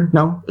Commander?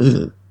 No?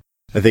 Ugh.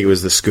 I think it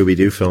was the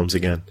Scooby-Doo films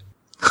again.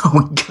 Oh,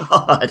 my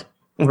God.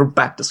 We're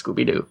back to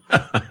Scooby-Doo.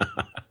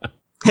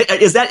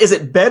 Is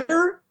it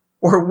better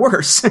or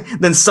worse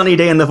than Sunny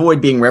Day in the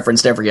Void being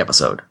referenced every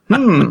episode?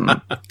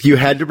 You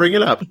had to bring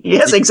it up.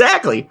 Yes,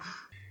 exactly.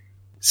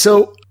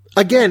 So,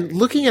 again,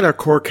 looking at our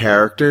core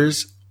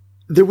characters,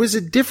 there was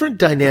a different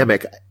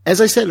dynamic.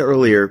 As I said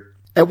earlier,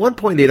 at one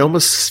point it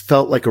almost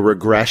felt like a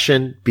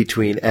regression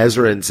between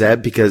Ezra and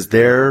Zeb because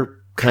they're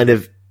kind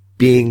of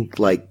being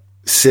like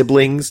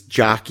siblings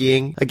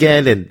jockeying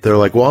again, and they're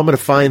like, well, I'm going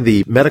to find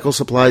the medical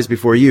supplies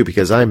before you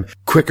because I'm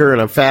quicker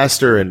and I'm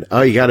faster, and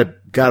oh, you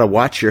gotta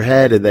watch your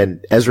head. And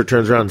then Ezra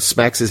turns around and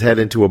smacks his head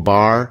into a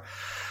bar.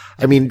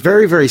 I mean,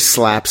 very, very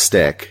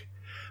slapstick.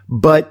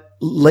 But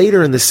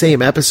later in the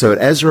same episode,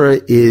 Ezra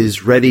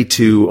is ready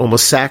to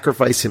almost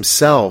sacrifice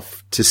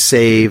himself to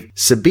save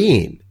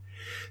Sabine.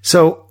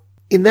 So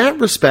in that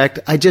respect,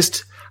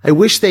 I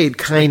wish they'd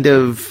kind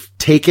of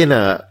taken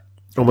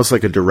almost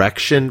like a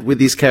direction with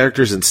these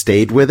characters and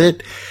stayed with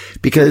it,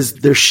 because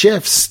their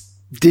shifts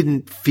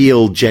didn't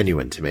feel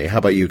genuine to me. How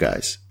about you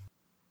guys?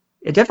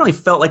 It definitely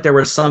felt like there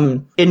was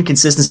some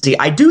inconsistency.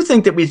 I do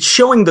think that we're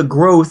showing the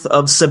growth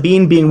of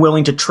Sabine being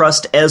willing to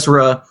trust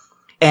Ezra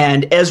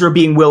and Ezra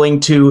being willing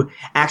to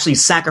actually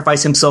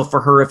sacrifice himself for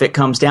her if it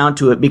comes down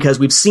to it, because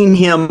we've seen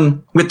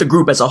him with the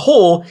group as a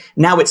whole.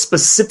 Now it's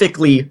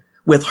specifically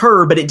with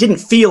her, but it didn't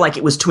feel like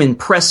it was to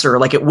impress her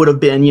like it would have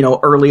been,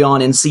 early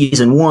on in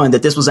season 1,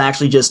 that this was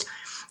actually just,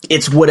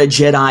 it's what a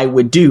Jedi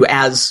would do,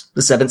 as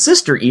the Seventh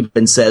Sister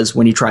even says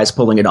when he tries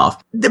pulling it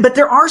off. But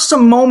there are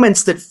some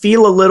moments that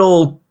feel a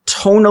little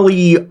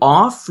tonally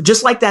off,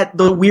 just like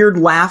the weird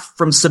laugh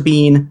from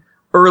Sabine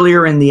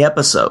earlier in the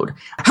episode.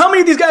 How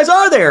many of these guys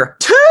are there?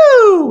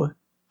 2!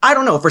 I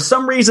don't know. For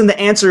some reason, the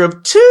answer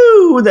of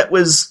 2 that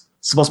was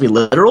supposed to be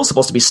literal,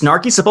 supposed to be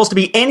snarky, supposed to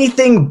be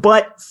anything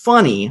but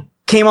funny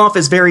came off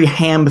as very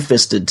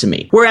ham-fisted to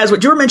me. Whereas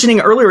what you were mentioning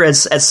earlier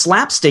as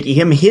slapsticky,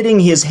 him hitting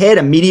his head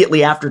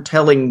immediately after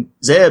telling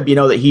Zeb,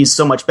 that he's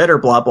so much better,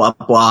 blah, blah,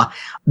 blah,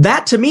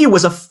 that to me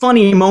was a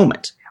funny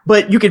moment.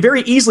 But you could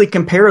very easily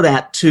compare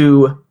that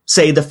to,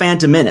 say, The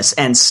Phantom Menace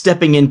and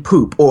stepping in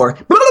poop, or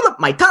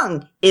my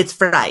tongue, it's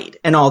fried,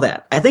 and all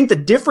that. I think the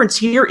difference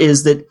here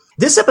is that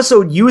this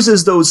episode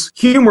uses those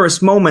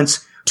humorous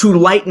moments to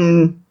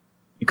lighten,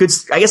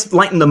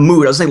 lighten the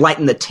mood. I was saying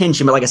lighten the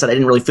tension, but like I said, I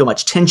didn't really feel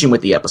much tension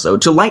with the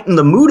episode. To lighten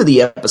the mood of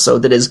the episode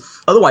that is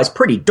otherwise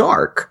pretty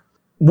dark,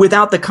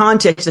 without the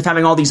context of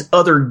having all these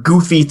other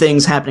goofy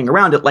things happening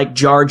around it, like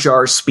Jar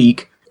Jar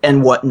speak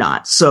and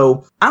whatnot.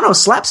 So, I don't know,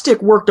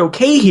 slapstick worked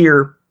okay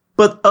here,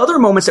 but other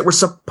moments that were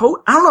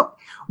I don't know.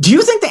 Do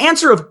you think the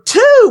answer of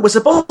 2 was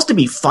supposed to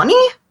be funny?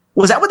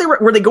 Was that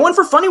what were they going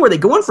for funny? Were they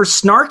going for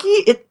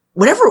snarky?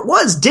 Whatever it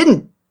was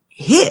didn't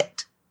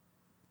hit.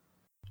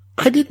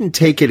 I didn't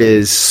take it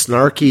as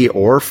snarky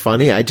or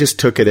funny. I just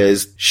took it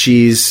as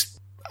she's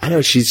kind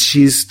of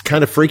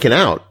freaking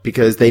out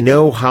because they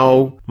know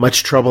how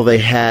much trouble they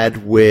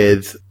had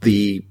with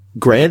the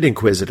Grand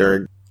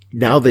Inquisitor.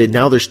 Now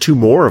there's 2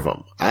 more of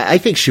them. I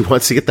think she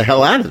wants to get the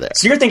hell out of there.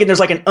 So you're thinking there's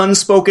like an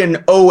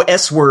unspoken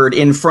OS word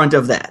in front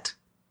of that?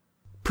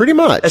 Pretty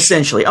much.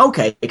 Essentially.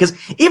 Okay. Because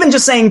even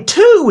just saying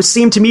 2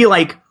 seemed to me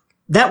like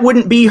that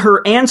wouldn't be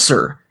her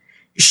answer.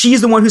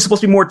 She's the one who's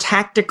supposed to be more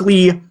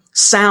tactically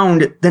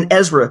sound than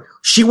Ezra.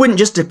 She wouldn't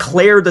just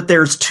declare that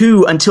there's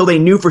 2 until they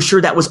knew for sure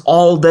that was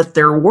all that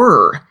there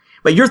were.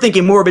 But you're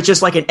thinking more of it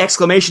just like an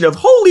exclamation of,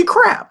 holy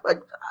crap.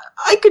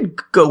 I could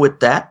go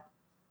with that.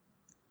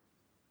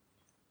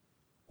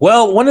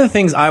 Well, one of the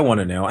things I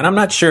want to know, and I'm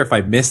not sure if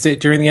I missed it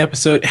during the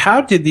episode,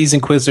 how did these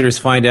Inquisitors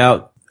find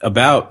out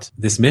about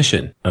this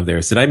mission of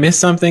theirs? Did I miss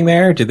something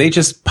there? Did they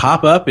just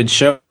pop up and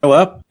show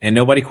up and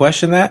nobody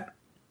questioned that?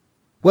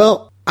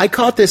 Well, I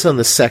caught this on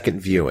the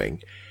second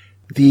viewing.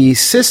 The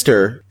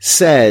sister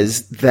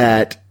says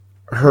that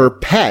her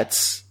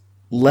pets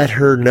let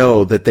her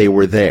know that they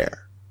were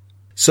there.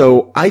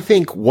 So I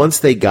think once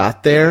they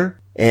got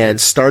there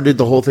and started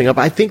the whole thing up,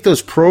 I think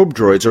those probe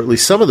droids, or at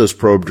least some of those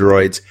probe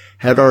droids,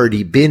 had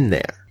already been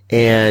there.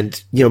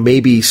 And,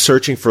 maybe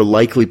searching for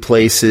likely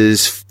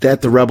places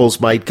that the rebels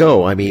might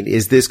go. I mean,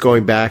 is this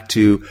going back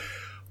to,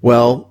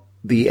 well,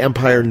 the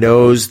Empire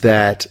knows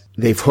that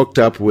they've hooked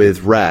up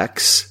with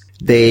Rex.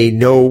 They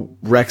know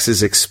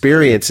Rex's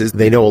experiences.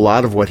 They know a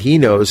lot of what he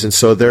knows. And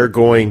so they're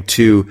going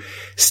to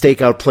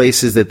stake out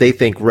places that they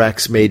think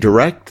Rex may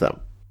direct them.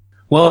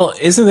 Well,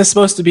 isn't this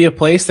supposed to be a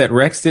place that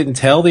Rex didn't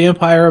tell the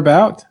Empire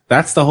about?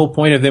 That's the whole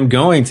point of them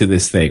going to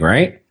this thing,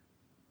 right?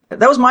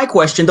 That was my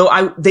question,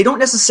 though. They don't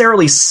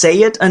necessarily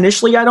say it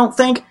initially, I don't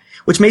think,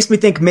 which makes me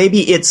think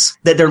maybe it's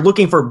that they're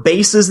looking for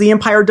bases the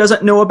Empire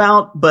doesn't know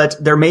about, but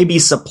there may be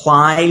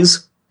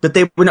supplies that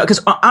they would know.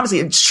 Because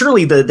honestly,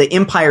 surely the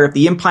Empire, if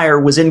the Empire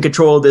was in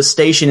control of this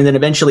station and then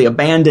eventually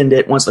abandoned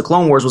it once the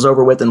Clone Wars was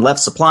over with and left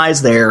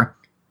supplies there,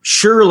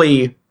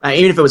 surely,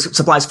 even if it was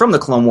supplies from the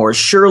Clone Wars,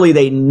 surely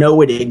they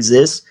know it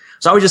exists.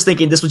 So I was just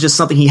thinking this was just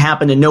something he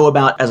happened to know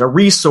about as a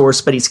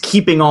resource, but he's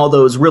keeping all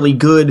those really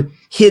good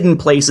hidden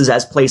places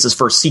as places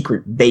for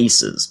secret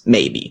bases,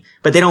 maybe.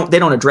 But they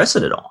don't address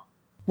it at all.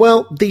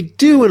 Well, they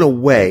do in a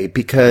way,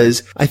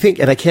 because I think,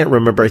 and I can't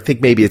remember, I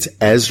think maybe it's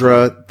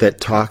Ezra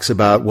that talks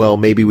about, well,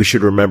 maybe we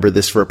should remember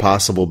this for a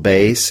possible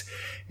base.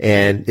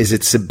 And is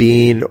it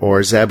Sabine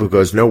or Zeb who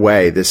goes, no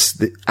way,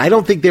 I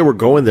don't think they were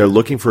going there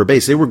looking for a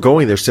base. They were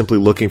going there simply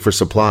looking for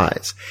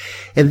supplies.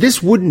 And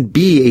this wouldn't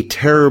be a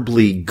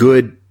terribly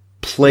good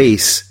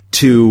place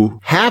to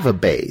have a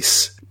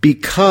base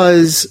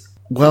because,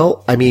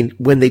 well, I mean,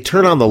 when they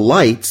turn on the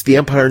lights, the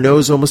Empire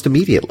knows almost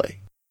immediately.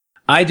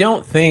 I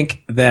don't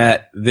think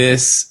that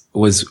this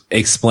was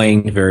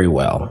explained very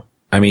well.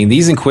 I mean,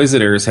 these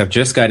Inquisitors have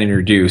just got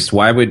introduced.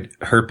 Why would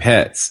her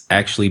pets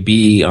actually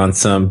be on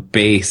some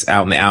base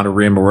out in the Outer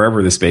Rim or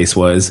wherever this base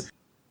was,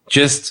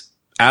 just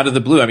out of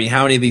the blue? I mean,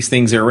 how many of these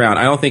things are around?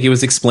 I don't think it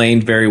was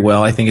explained very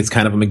well. I think it's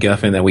kind of a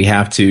MacGuffin that we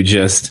have to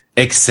just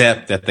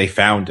accept that they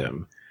found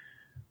him.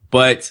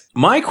 But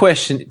my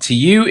question to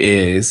you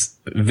is,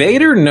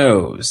 Vader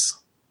knows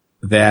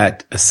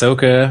that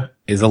Ahsoka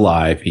is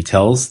alive. He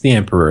tells the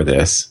Emperor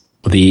this.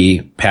 The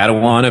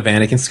Padawan of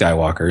Anakin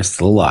Skywalker is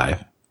still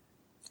alive.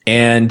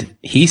 And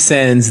he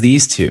sends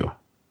these two.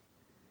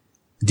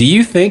 Do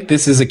you think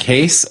this is a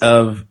case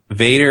of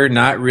Vader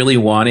not really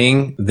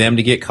wanting them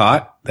to get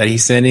caught? That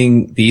he's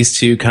sending these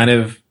two kind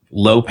of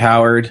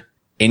low-powered,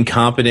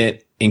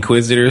 incompetent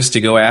Inquisitors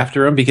to go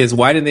after him? Because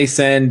why didn't they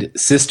send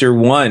Sister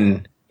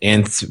 1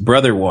 and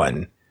Brother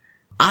 1?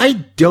 I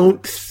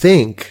don't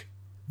think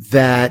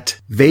that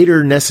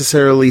Vader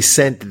necessarily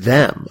sent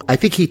them. I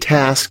think he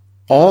tasked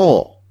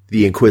all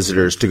the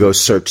Inquisitors to go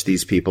search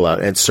these people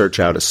out and search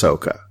out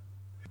Ahsoka.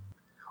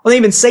 Well, they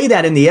even say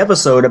that in the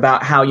episode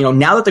about how,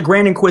 now that the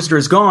Grand Inquisitor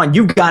is gone,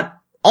 you've got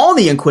all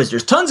the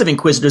Inquisitors, tons of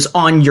Inquisitors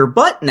on your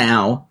butt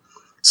now.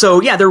 So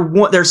yeah,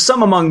 there's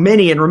some among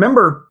many. And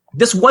remember,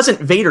 this wasn't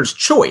Vader's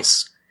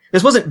choice.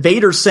 This wasn't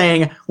Vader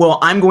saying, well,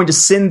 I'm going to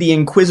send the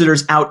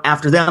Inquisitors out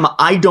after them.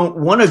 I don't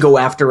want to go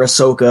after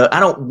Ahsoka.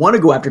 I don't want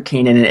to go after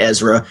Kanan and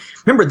Ezra.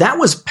 Remember, that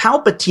was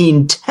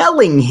Palpatine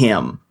telling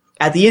him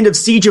at the end of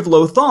Siege of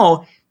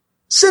Lothal,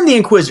 send the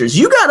Inquisitors.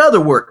 You got other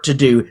work to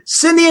do.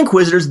 Send the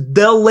Inquisitors.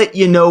 They'll let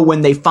you know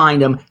when they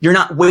find them. You're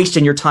not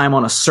wasting your time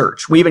on a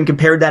search. We even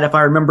compared that, if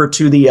I remember,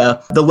 to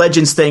the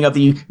Legends thing of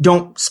the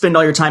don't spend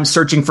all your time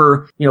searching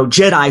for,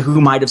 Jedi who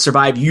might have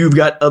survived. You've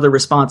got other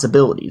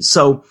responsibilities.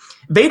 So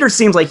Vader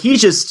seems like he's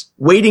just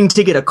waiting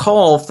to get a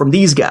call from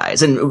these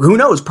guys. And who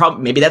knows,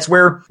 probably maybe that's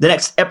where the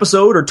next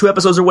episode or 2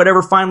 episodes or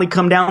whatever finally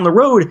come down the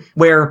road,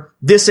 where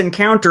this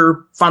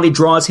encounter finally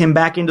draws him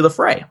back into the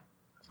fray.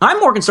 I'm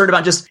more concerned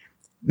about just,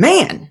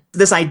 man,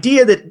 this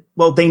idea that,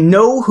 well, they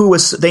know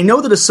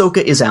that Ahsoka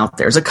is out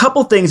there. There's a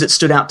couple things that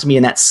stood out to me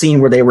in that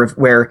scene where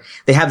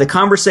they have the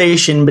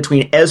conversation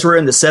between Ezra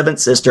and the Seventh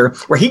Sister,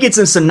 where he gets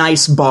in some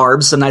nice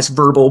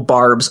verbal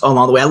barbs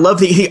along the way. I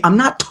love I'm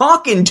not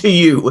talking to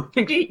you.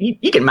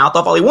 He can mouth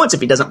off all he wants if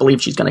he doesn't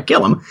believe she's going to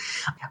kill him.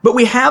 But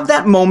we have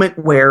that moment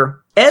where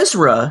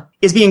Ezra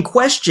is being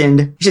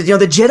questioned. He says,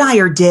 the Jedi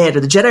are dead,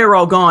 or the Jedi are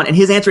all gone. And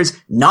his answer is,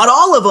 not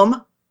all of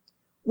them.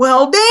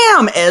 Well,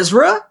 damn,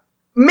 Ezra.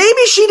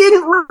 Maybe she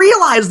didn't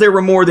realize there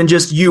were more than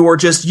just you or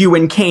just you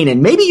and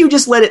Kanan. Maybe you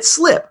just let it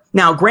slip.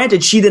 Now,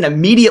 granted, she then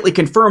immediately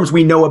confirms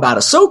we know about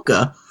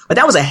Ahsoka, but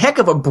that was a heck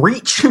of a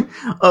breach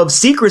of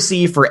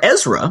secrecy for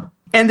Ezra.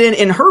 And then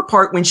in her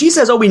part, when she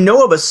says, oh, we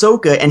know of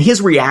Ahsoka, and his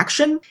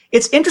reaction,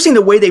 it's interesting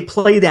the way they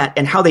play that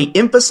and how they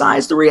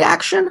emphasize the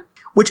reaction,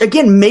 which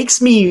again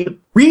makes me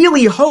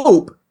really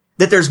hope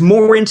that there's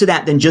more into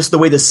that than just the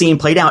way the scene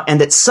played out, and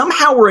that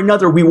somehow or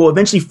another we will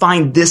eventually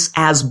find this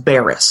as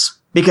Barriss.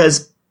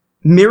 Because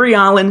Mary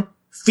Allen,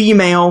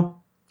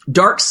 female,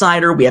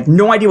 Darksider, we have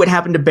no idea what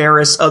happened to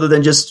Barriss other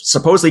than just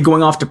supposedly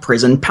going off to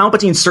prison.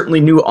 Palpatine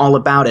certainly knew all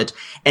about it.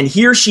 And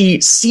here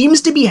she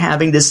seems to be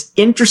having this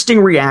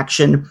interesting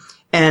reaction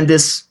and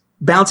this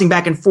bouncing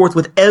back and forth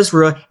with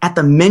Ezra at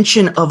the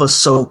mention of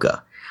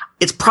Ahsoka.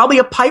 It's probably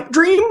a pipe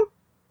dream,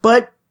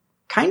 but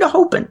kind of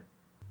hoping.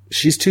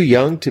 She's too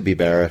young to be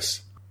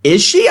Barriss.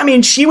 Is she? I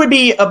mean, she would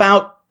be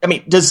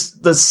does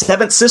the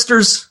Seventh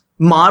Sisters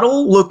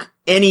model look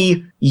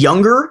any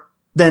younger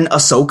than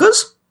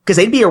Ahsoka's? Because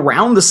they'd be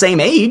around the same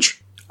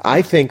age.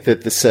 I think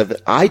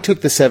that I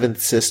took the Seventh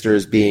Sister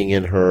as being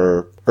in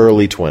her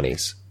early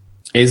 20s.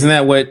 Isn't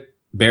that what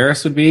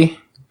Barriss would be?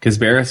 Because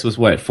Barriss was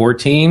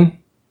 14?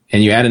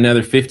 And you add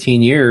another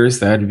 15 years,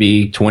 that'd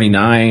be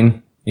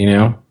 29,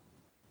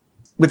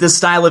 With this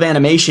style of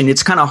animation,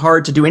 it's kind of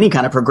hard to do any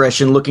kind of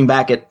progression looking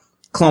back at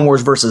Clone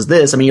Wars versus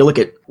this. I mean, you look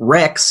at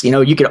Rex,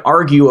 you could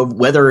argue of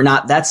whether or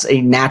not that's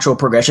a natural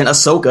progression.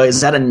 Ahsoka,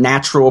 is that a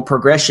natural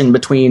progression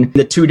between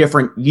the two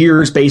different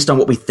years based on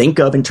what we think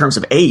of in terms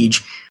of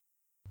age?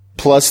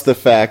 Plus the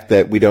fact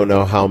that we don't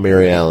know how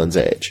Mary Allen's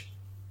age.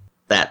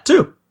 That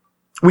too.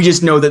 We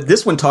just know that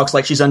this one talks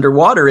like she's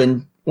underwater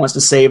and wants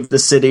to save the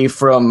city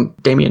from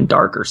Damien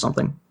Dark or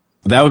something.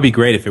 That would be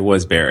great if it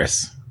was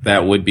Barriss.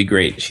 That would be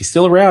great. She's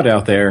still around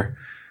out there.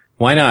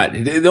 Why not?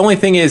 The only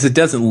thing is, it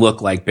doesn't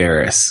look like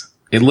Barriss.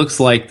 It looks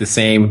like the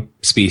same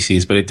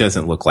species, but it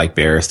doesn't look like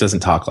Barriss,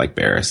 doesn't talk like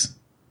Barriss.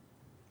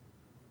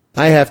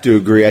 I have to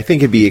agree. I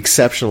think it'd be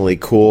exceptionally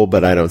cool,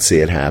 but I don't see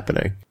it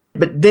happening.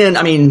 But then,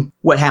 I mean,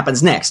 what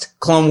happens next?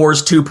 Clone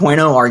Wars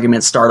 2.0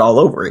 arguments start all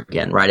over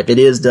again, right? If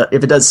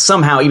it does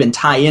somehow even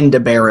tie into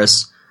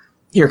Barriss,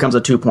 here comes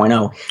a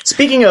 2.0.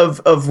 Speaking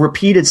of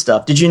repeated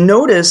stuff, did you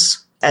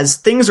notice as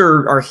things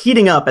are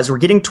heating up, as we're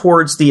getting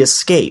towards the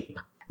escape,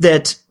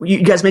 that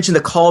you guys mentioned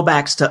the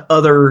callbacks to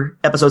other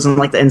episodes and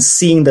like that, and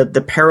seeing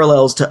the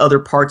parallels to other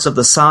parts of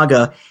the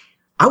saga?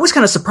 I was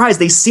kind of surprised.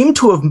 They seem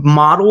to have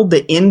modeled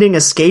the ending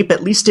escape,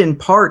 at least in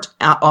part,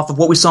 off of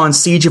what we saw in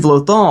Siege of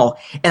Lothal.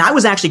 And I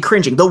was actually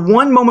cringing. The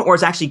one moment where I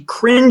was actually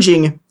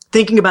cringing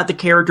thinking about the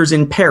characters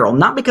in peril,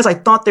 not because I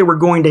thought they were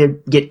going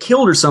to get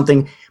killed or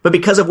something, but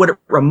because of what it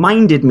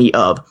reminded me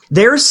of.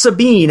 There's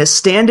Sabine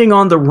standing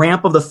on the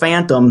ramp of the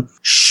Phantom,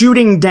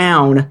 shooting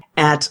down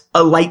at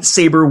a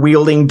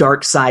lightsaber-wielding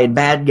dark side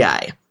bad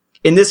guy.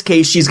 In this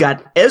case, she's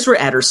got Ezra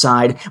at her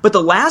side, but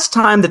the last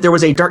time that there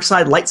was a dark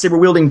side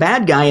lightsaber-wielding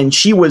bad guy and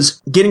she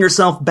was getting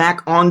herself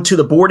back onto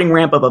the boarding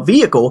ramp of a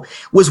vehicle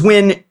was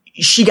when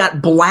she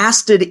got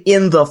blasted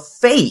in the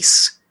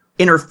face,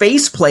 in her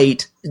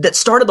faceplate, that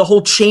started the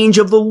whole change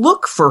of the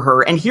look for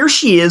her. And here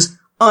she is,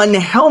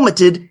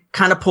 unhelmeted,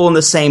 kind of pulling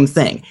the same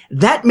thing.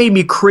 That made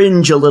me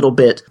cringe a little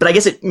bit, but I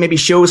guess it maybe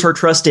shows her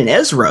trust in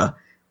Ezra.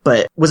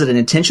 But was it an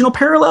intentional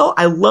parallel?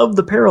 I love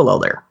the parallel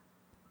there.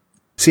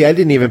 See, I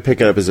didn't even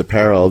pick it up as a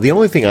parallel. The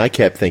only thing I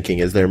kept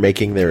thinking as they're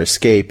making their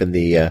escape and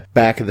the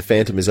back of the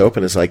Phantom is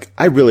open is like,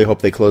 I really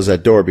hope they close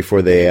that door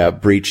before they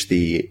breach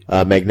the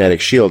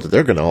magnetic shield.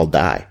 They're going to all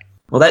die.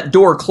 Well, that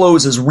door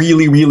closes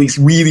really, really,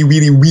 really,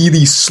 really,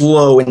 really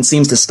slow and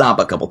seems to stop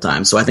a couple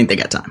times, so I think they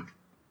got time.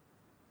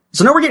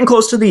 So now we're getting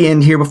close to the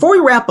end here. Before we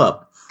wrap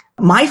up,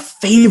 my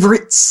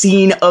favorite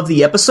scene of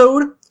the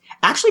episode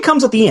actually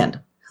comes at the end.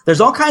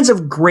 There's all kinds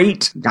of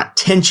great, not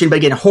tension, but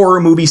again,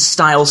 horror movie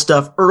style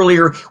stuff.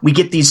 Earlier, we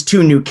get these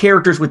two new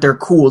characters with their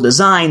cool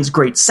designs,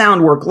 great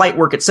sound work, light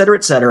work, etc.,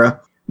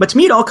 etc. But to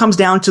me, it all comes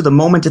down to the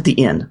moment at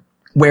the end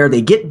where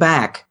they get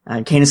back.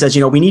 Kanan says,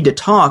 we need to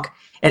talk.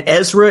 And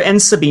Ezra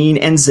and Sabine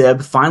and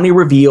Zeb finally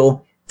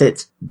reveal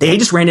that they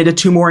just ran into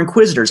two more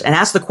Inquisitors and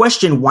ask the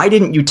question, why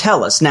didn't you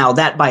tell us? Now,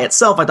 that by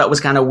itself I thought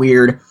was kind of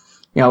weird.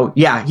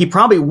 Yeah, he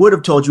probably would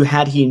have told you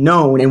had he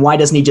known. And why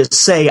doesn't he just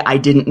say, I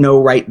didn't know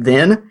right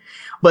then?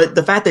 But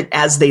the fact that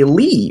as they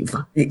leave,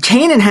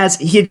 Kanan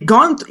he had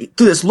gone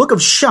through this look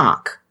of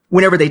shock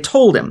whenever they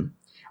told him.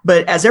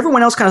 But as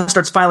everyone else kind of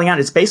starts filing out,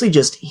 it's basically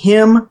just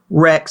him,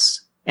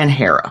 Rex, and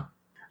Hera.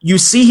 You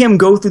see him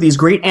go through these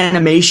great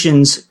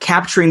animations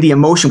capturing the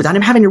emotion without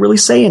him having to really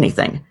say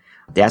anything.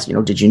 They ask,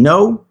 did you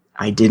know?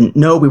 I didn't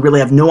know. We really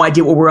have no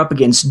idea what we're up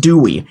against, do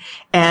we?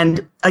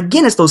 And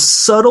again, it's those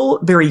subtle,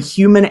 very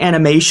human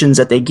animations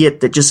that they get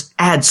that just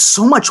add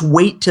so much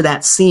weight to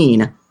that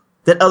scene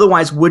that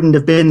otherwise wouldn't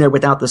have been there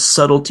without the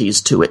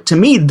subtleties to it. To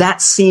me, that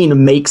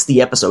scene makes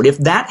the episode. If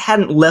that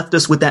hadn't left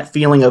us with that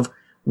feeling of,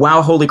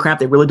 wow, holy crap,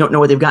 they really don't know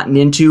what they've gotten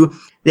into,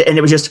 and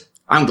it was just,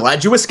 I'm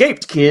glad you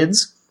escaped,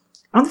 kids,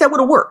 I don't think that would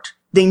have worked.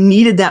 They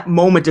needed that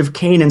moment of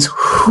Kanan's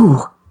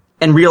whew,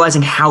 and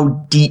realizing how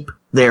deep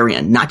they're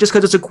in. Not just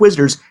because it's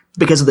Inquisitors, but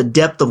because of the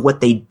depth of what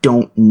they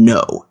don't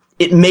know.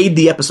 It made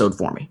the episode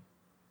for me.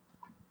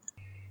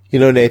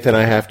 Nathan,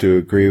 I have to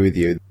agree with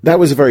you. That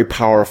was a very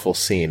powerful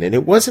scene, and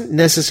it wasn't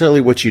necessarily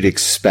what you'd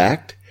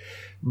expect,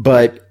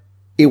 but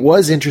it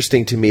was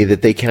interesting to me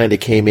that they kind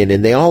of came in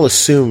and they all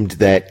assumed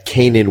that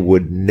Kanan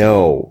would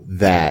know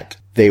that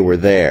they were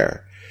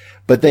there.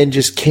 But then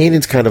just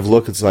Kanan's kind of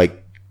look, it's like,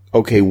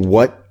 okay,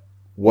 what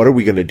are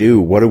we going to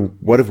do?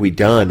 What have we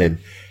done? And,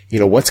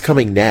 what's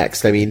coming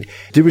next? I mean,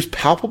 there was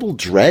palpable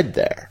dread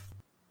there.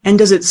 And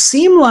does it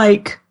seem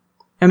like,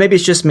 and maybe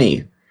it's just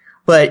me,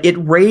 but it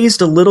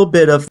raised a little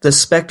bit of the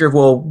specter of,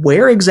 well,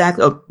 where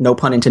exactly, no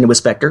pun intended with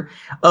specter,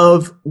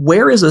 of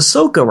where is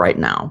Ahsoka right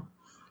now?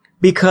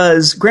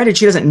 Because granted,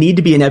 she doesn't need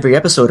to be in every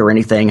episode or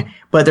anything,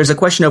 but there's a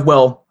question of,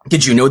 well,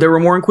 did you know there were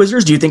more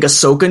Inquisitors? Do you think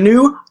Ahsoka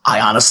knew? I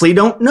honestly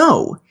don't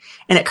know.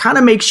 And it kind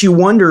of makes you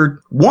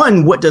wonder,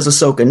 one, what does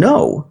Ahsoka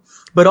know?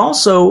 But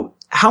also,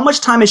 how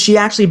much time has she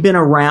actually been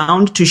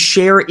around to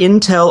share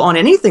intel on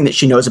anything that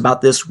she knows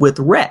about this with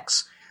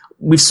Rex?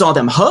 We saw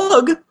them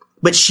hug,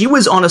 but she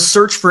was on a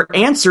search for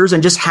answers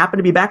and just happened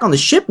to be back on the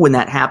ship when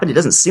that happened. It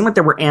doesn't seem like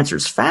there were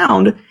answers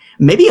found.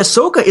 Maybe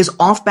Ahsoka is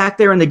off back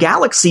there in the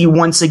galaxy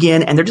once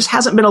again, and there just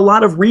hasn't been a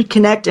lot of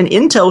reconnect and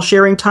intel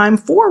sharing time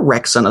for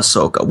Rex and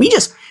Ahsoka.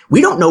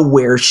 We don't know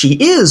where she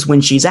is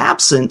when she's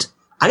absent.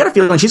 I got a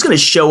feeling she's going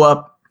to show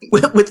up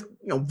with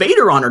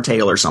Vader on her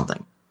tail or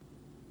something.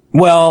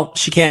 Well,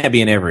 she can't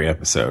be in every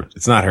episode.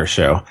 It's not her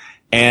show.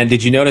 And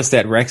did you notice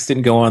that Rex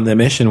didn't go on the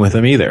mission with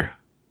him either?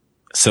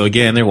 So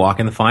again, they're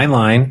walking the fine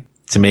line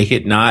to make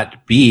it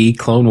not be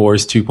Clone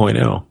Wars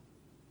 2.0.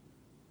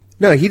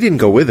 No, he didn't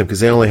go with him because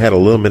they only had a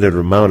limited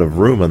amount of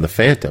room on the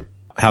Phantom.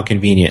 How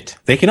convenient.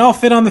 They can all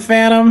fit on the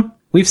Phantom.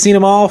 We've seen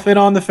them all fit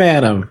on the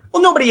Phantom.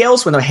 Well, nobody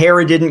else. When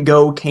Hera didn't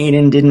go,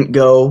 Kanan didn't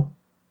go.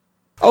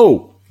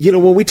 Oh,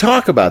 when we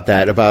talk about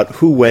that, about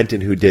who went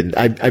and who didn't,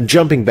 I'm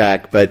jumping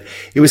back, but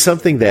it was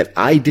something that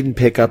I didn't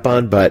pick up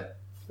on, but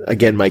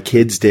again, my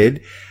kids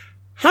did.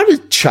 How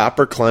did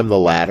Chopper climb the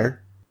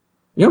ladder?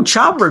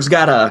 Chopper's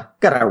got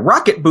a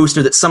rocket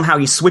booster that somehow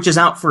he switches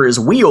out for his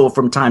wheel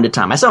from time to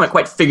time. I still haven't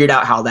quite figured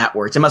out how that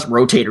works. It must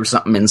rotate or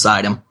something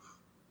inside him.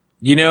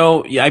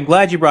 I'm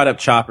glad you brought up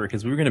Chopper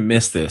because we were going to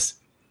miss this.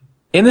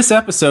 In this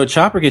episode,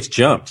 Chopper gets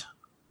jumped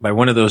by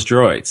one of those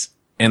droids.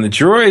 And the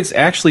droid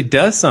actually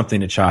does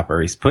something to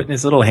Chopper. He's putting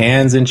his little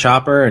hands in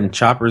Chopper, and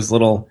Chopper's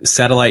little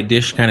satellite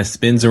dish kind of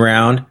spins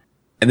around.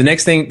 And the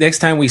next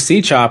time we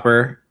see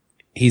Chopper,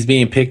 he's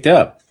being picked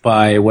up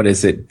by,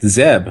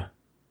 Zeb.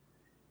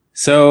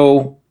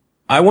 So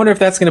I wonder if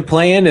that's going to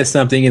play into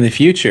something in the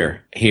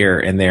future here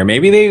and there.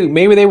 Maybe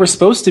they were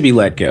supposed to be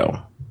let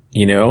go.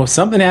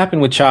 Something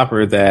happened with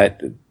Chopper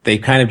that they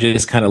kind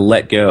of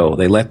let go.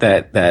 They let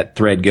that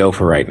thread go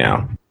for right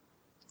now.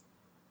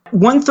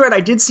 One thread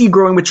I did see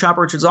growing with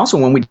Chopper, which is also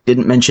one we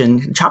didn't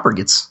mention, Chopper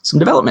gets some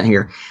development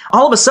here.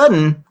 All of a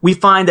sudden, we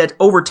find that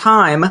over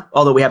time,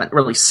 although we haven't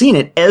really seen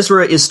it,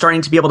 Ezra is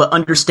starting to be able to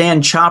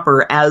understand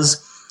Chopper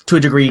as, to a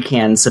degree,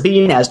 can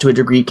Sabine, as to a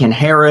degree, can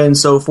Hera, and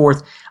so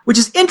forth, which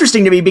is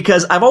interesting to me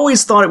because I've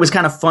always thought it was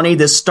kind of funny,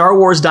 this Star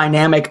Wars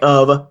dynamic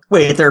of,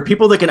 wait, there are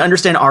people that can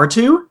understand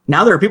R2?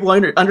 Now there are people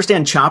that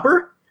understand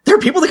Chopper? There are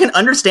people that can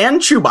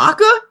understand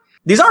Chewbacca?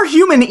 These are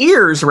human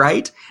ears,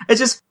 right? It's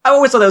just, I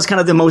always thought that was kind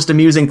of the most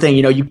amusing thing.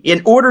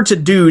 In order to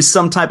do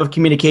some type of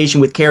communication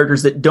with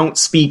characters that don't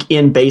speak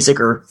in basic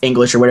or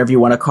English or whatever you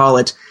want to call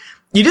it,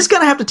 you just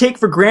kind of have to take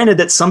for granted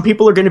that some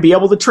people are going to be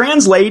able to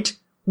translate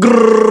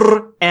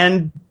grrr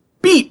and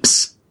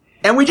beeps.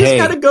 And we just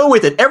got to go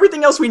with it.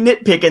 Everything else we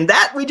nitpick, and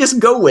that we just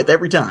go with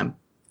every time.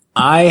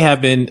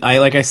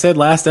 Like I said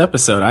last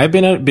episode, I've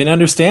been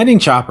understanding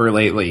Chopper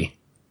lately.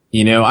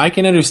 I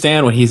can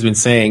understand what he's been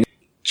saying.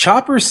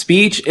 Chopper's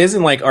speech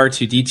isn't like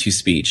R2-D2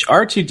 speech.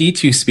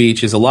 R2-D2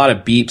 speech is a lot of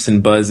beeps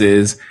and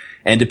buzzes,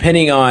 and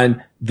depending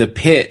on the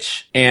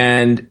pitch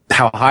and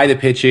how high the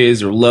pitch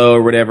is or low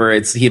or whatever,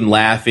 it's him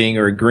laughing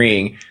or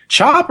agreeing.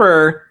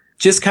 Chopper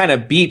just kind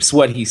of beeps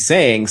what he's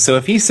saying. So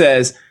if he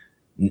says,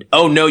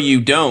 "Oh, no, you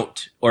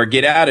don't," or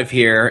 "get out of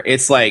here,"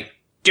 it's like,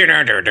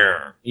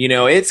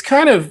 it's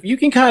kind of, you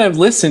can kind of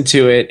listen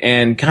to it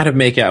and kind of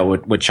make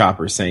out what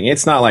Chopper's saying.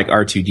 It's not like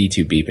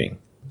R2-D2 beeping.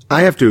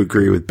 I have to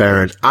agree with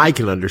Barrett. I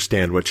can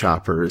understand what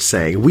Chopper is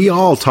saying. We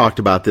all talked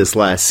about this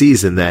last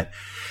season that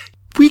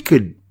we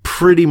could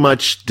pretty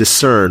much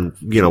discern,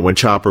 when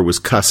Chopper was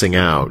cussing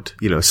out,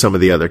 some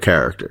of the other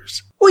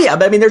characters. Well, yeah,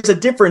 but there's a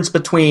difference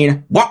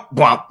between wah,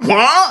 wah,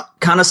 wah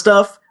kind of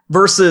stuff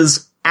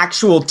versus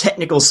actual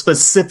technical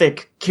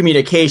specific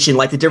communication,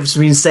 like the difference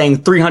between saying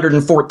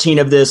 314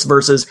 of this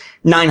versus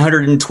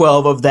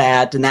 912 of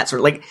that, and that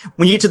sort of, like,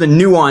 when you get to the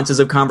nuances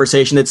of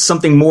conversation, it's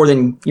something more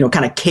than,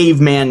 kind of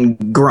caveman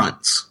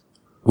grunts.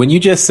 When you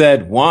just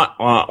said want,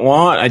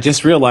 I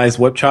just realized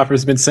what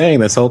Chopper's been saying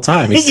this whole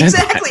time.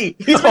 Exactly.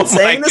 He's been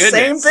saying the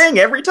same thing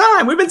every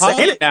time. We've been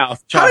saying it.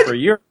 Mouth, Chopper,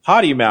 you're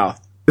potty mouth.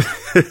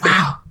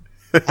 Wow.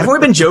 Haven't we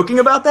been joking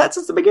about that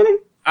since the beginning?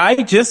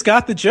 I just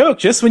got the joke.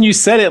 Just when you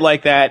said it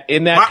like that,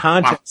 in that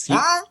context,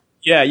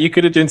 you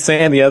could have been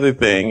saying the other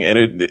thing,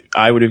 and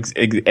I would have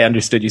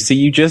understood you. See,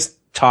 you just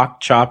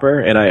talked Chopper,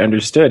 and I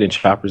understood in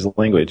Chopper's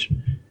language.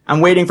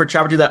 I'm waiting for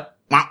Chopper to do that.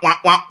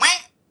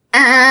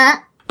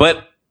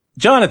 But,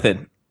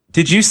 Jonathan,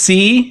 did you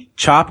see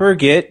Chopper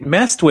get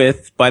messed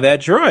with by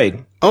that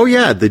droid? Oh,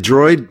 yeah. The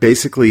droid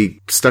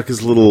basically stuck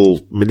his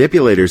little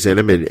manipulators in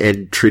him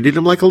and treated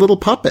him like a little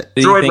puppet.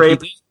 Droid rape.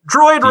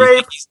 Droid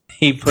rape.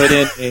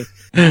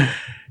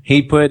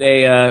 He put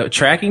a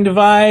tracking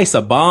device,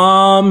 a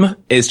bomb.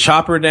 Is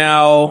Chopper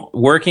now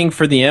working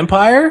for the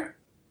Empire?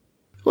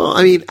 Well,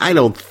 I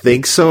don't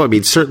think so.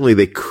 Certainly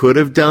they could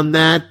have done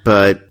that,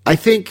 but I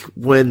think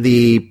when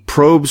the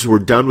probes were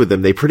done with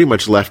him, they pretty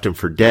much left him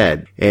for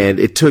dead. And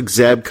it took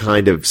Zeb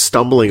kind of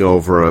stumbling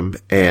over him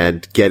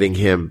and getting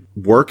him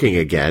working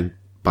again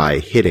by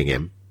hitting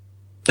him.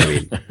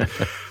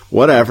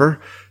 Whatever.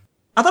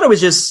 I thought it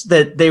was just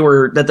that the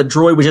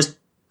droid was just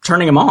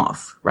turning him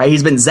off, right?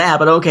 He's been zapped,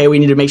 but okay, we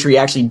need to make sure he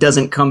actually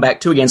doesn't come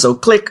back to again. So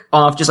click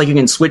off, just like you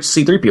can switch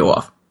C-3PO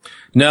off.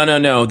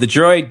 No. The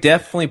droid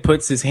definitely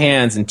puts his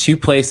hands in two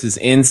places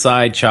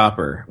inside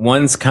Chopper.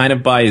 One's kind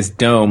of by his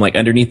dome, like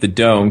underneath the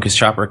dome, because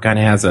Chopper kind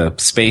of has a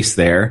space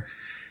there.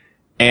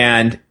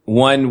 And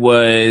one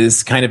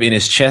was kind of in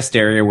his chest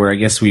area where I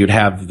guess we would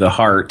have the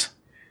heart.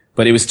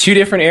 But it was two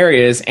different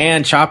areas,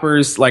 and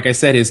Chopper's, like I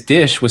said, his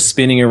dish was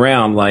spinning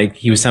around like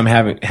he was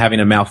having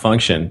a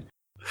malfunction.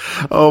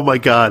 Oh my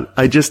God.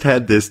 I just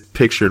had this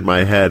picture in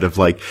my head of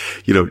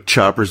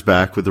Chopper's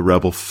back with the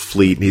Rebel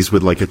fleet and he's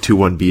with like a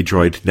 2-1B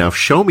droid. Now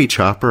show me,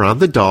 Chopper, on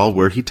the doll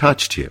where he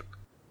touched you.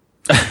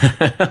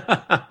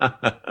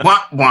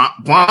 Wah, wah,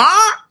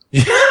 wah.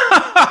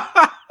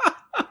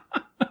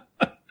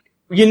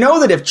 You know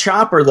that if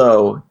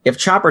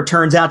Chopper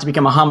turns out to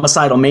become a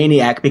homicidal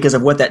maniac because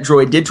of what that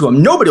droid did to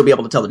him, nobody will be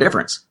able to tell the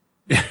difference.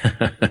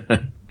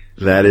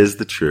 That is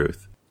the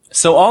truth.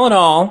 So all in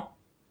all,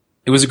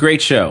 it was a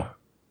great show.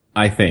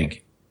 I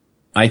think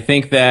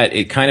that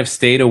it kind of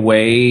stayed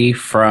away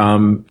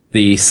from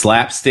the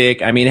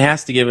slapstick. It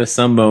has to give us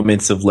some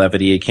moments of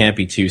levity. It can't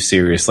be too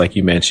serious, like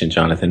you mentioned,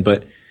 Jonathan,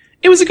 but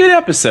It was a good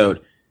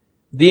episode.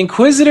 The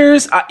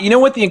Inquisitors, you know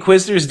what the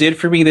Inquisitors did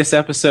for me this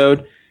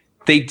episode?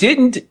 They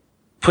didn't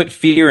put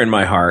fear in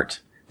my heart,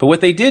 but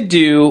what they did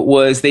do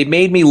was they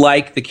made me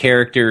like the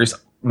characters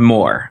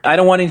more. I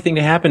don't want anything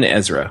to happen to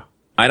Ezra.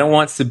 I don't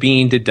want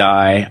Sabine to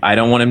die. I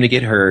don't want him to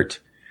get hurt.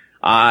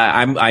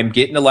 I'm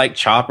getting to like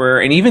Chopper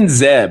and even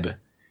Zeb,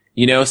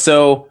 you know,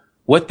 so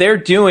what they're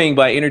doing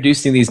by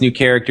introducing these new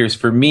characters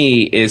for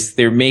me is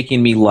they're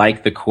making me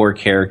like the core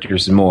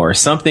characters more.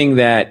 Something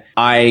that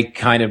I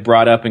kind of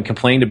brought up and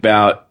complained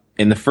about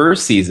in the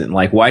first season.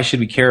 Like, why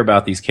should we care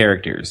about these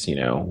characters? You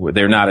know,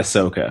 they're not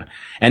Ahsoka.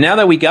 And now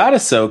that we got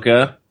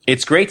Ahsoka,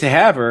 it's great to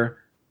have her,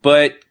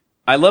 but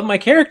I love my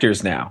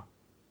characters now.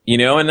 You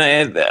know, and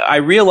I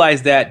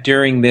realized that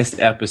during this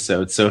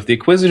episode. So if the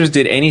Inquisitors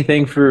did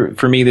anything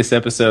for me this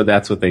episode,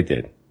 that's what they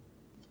did.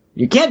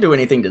 You can't do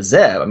anything to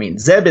Zeb. I mean,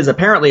 Zeb is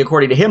apparently,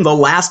 according to him, the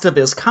last of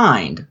his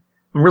kind.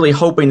 I'm really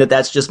hoping that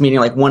that's just meaning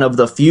like one of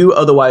the few.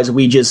 Otherwise,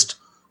 we just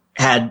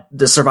had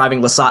the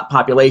surviving Lasat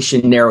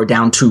population narrowed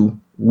down to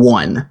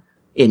one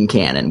in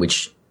canon,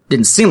 which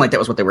didn't seem like that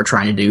was what they were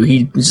trying to do.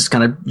 He was just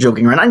kind of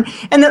joking around.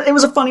 And it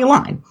was a funny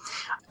line.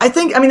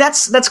 I mean,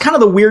 that's kind of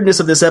the weirdness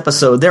of this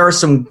episode. There are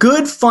some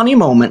good, funny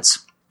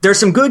moments. There's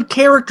some good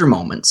character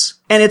moments.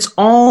 And it's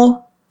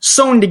all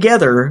sewn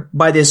together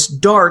by this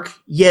dark,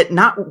 yet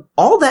not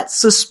all that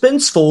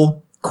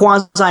suspenseful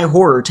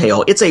quasi-horror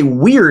tale. It's a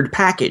weird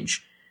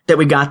package that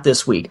we got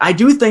this week. I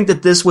do think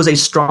that this was a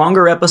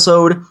stronger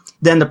episode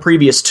than the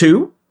previous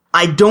two.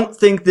 I don't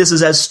think this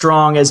is as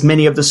strong as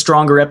many of the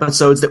stronger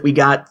episodes that we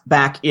got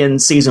back in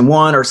season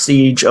 1 or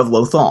Siege of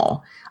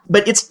Lothal.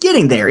 But it's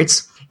getting there.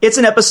 It's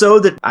an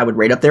episode that I would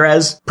rate up there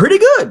as pretty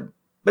good,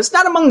 but it's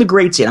not among the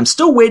greats yet. I'm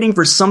still waiting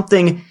for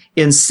something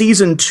in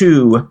season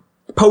 2,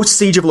 post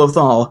Siege of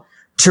Lothal,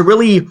 to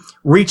really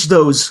reach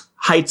those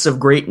heights of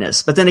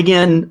greatness. But then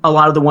again, a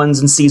lot of the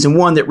ones in season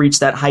 1 that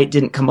reached that height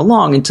didn't come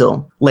along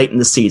until late in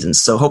the season.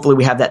 So hopefully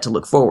we have that to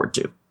look forward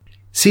to.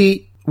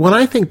 See, when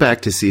I think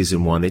back to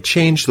season 1, it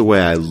changed the way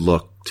I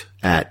looked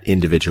at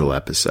individual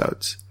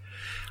episodes.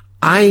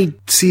 I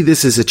see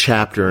this as a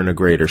chapter in a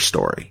greater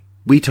story.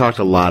 We talked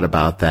a lot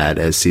about that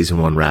as season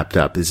 1 wrapped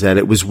up, is that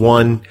it was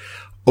one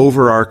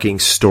overarching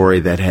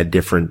story that had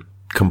different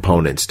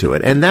components to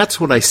it. And that's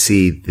what I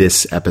see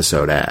this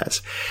episode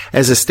as.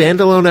 As a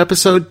standalone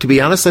episode, to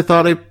be honest, I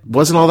thought it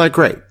wasn't all that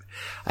great.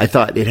 I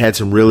thought it had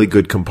some really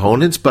good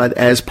components, but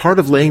as part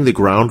of laying the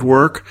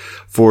groundwork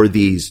for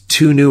these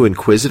 2 new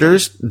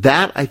Inquisitors,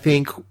 that I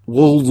think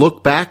we'll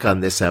look back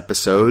on this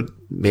episode,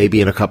 maybe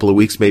in a couple of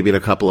weeks, maybe in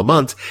a couple of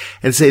months,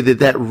 and say that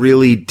that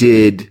really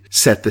did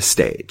set the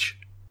stage.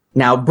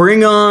 Now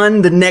bring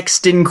on the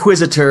next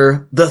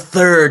Inquisitor, the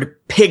 3rd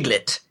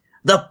Piglet,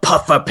 the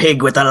puffer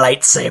pig with a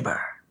lightsaber.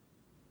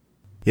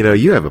 You know,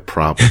 you have a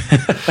problem.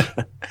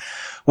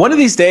 One of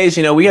these days,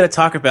 you know, we got to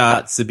talk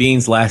about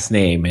Sabine's last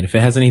name and if it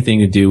has anything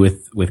to do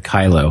with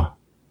Kylo.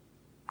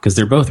 Because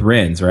they're both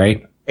Wrens,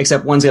 right?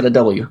 Except one's got a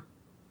W.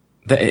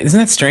 Isn't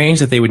that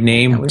strange that they would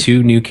name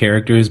 2 new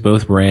characters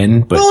both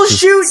Wren? But well,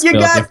 shoot, you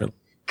got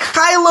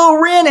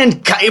Kylo Ren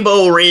and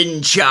Kybo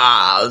Ren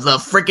Cha, the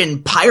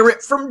freaking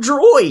pirate from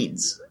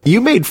Droids. You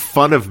made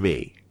fun of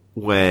me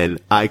when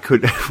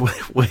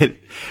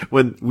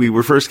when we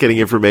were first getting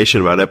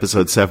information about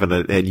episode 7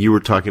 and you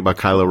were talking about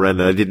Kylo Ren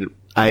and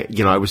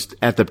I was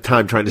at the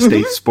time trying to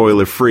stay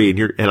spoiler free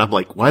and I'm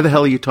like, why the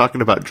hell are you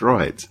talking about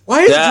droids?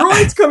 Why is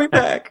droids coming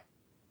back?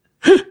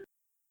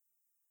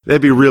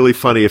 That'd be really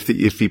funny if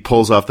he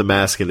pulls off the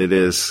mask and it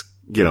is,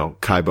 you know,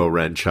 Kybo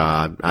Ren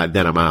Cha,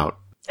 then I'm out.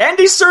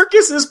 Andy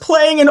Serkis is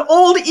playing an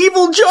old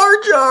evil Jar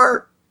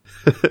Jar.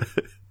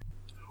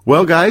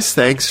 Well, guys,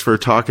 thanks for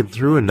talking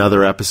through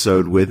another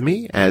episode with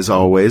me. As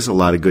always, a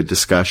lot of good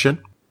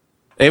discussion.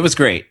 It was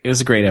great. It was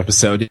a great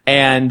episode.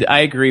 And I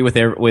agree with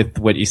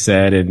what you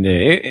said. And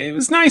it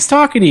was nice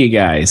talking to you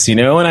guys, you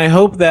know, and I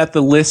hope that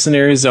the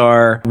listeners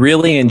are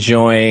really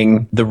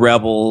enjoying the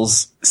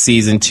Rebels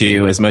season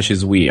 2 as much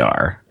as we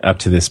are up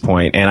to this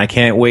point. And I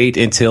can't wait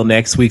until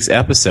next week's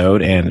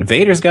episode. And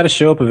Vader's got to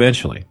show up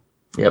eventually.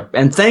 Yep.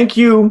 And thank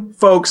you,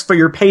 folks, for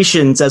your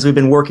patience as we've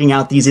been working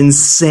out these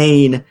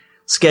insane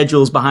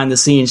schedules behind the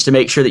scenes to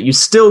make sure that you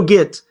still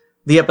get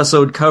the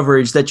episode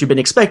coverage that you've been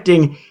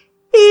expecting,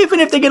 even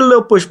if they get a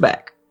little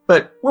pushback.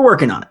 But we're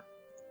working on it.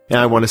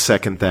 Yeah, I want to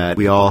second that.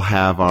 We all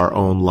have our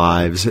own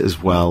lives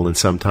as well, and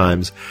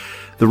sometimes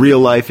the real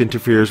life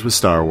interferes with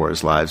Star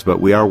Wars lives, but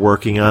we are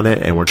working on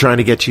it, and we're trying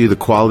to get you the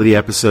quality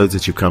episodes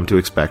that you've come to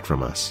expect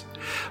from us.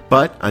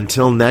 But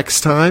until next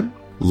time,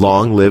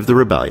 long live the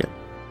rebellion.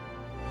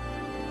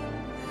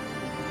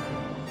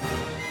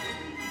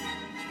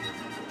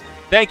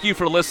 Thank you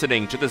for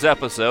listening to this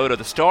episode of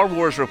the Star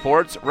Wars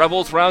Report's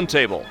Rebels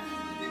Roundtable.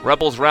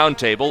 Rebels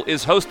Roundtable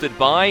is hosted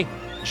by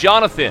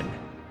Jonathan,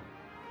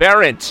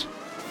 Barrett,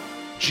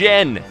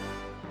 Jen,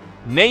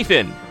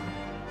 Nathan,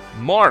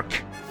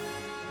 Mark,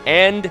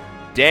 and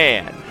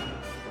Dan.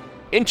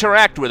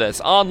 Interact with us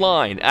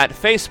online at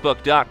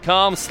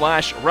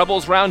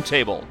facebook.com/Rebels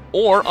Roundtable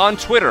or on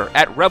Twitter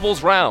at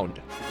Rebels Round.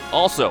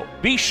 Also,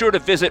 be sure to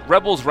visit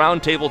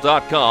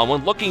rebelsroundtable.com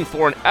when looking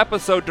for an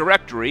episode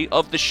directory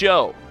of the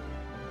show.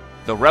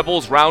 The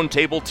Rebels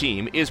Roundtable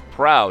team is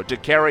proud to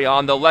carry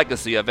on the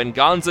legacy of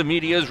Venganza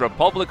Media's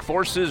Republic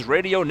Forces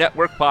Radio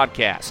Network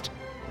podcast.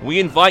 We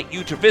invite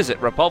you to visit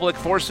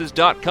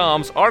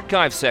RepublicForces.com's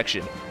archive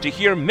section to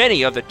hear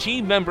many of the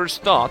team members'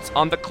 thoughts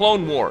on the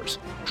Clone Wars,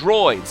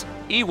 droids,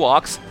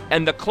 Ewoks,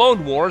 and the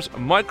Clone Wars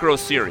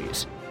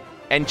micro-series.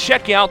 And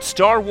check out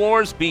Star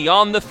Wars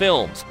Beyond the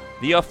Films,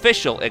 the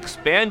official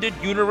Expanded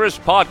Universe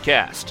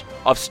podcast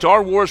of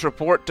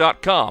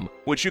StarWarsReport.com,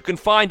 which you can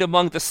find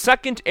among the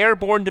 2nd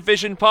Airborne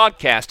Division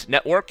podcast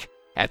network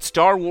at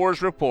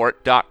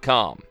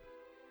StarWarsReport.com.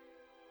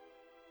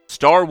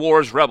 Star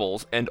Wars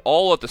Rebels and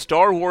all that the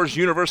Star Wars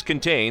universe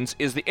contains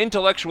is the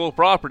intellectual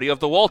property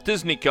of the Walt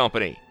Disney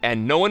Company,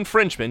 and no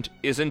infringement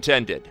is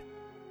intended.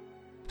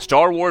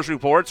 Star Wars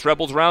Report's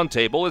Rebels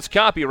Roundtable is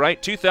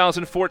copyright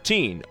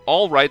 2014,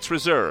 all rights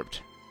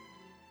reserved.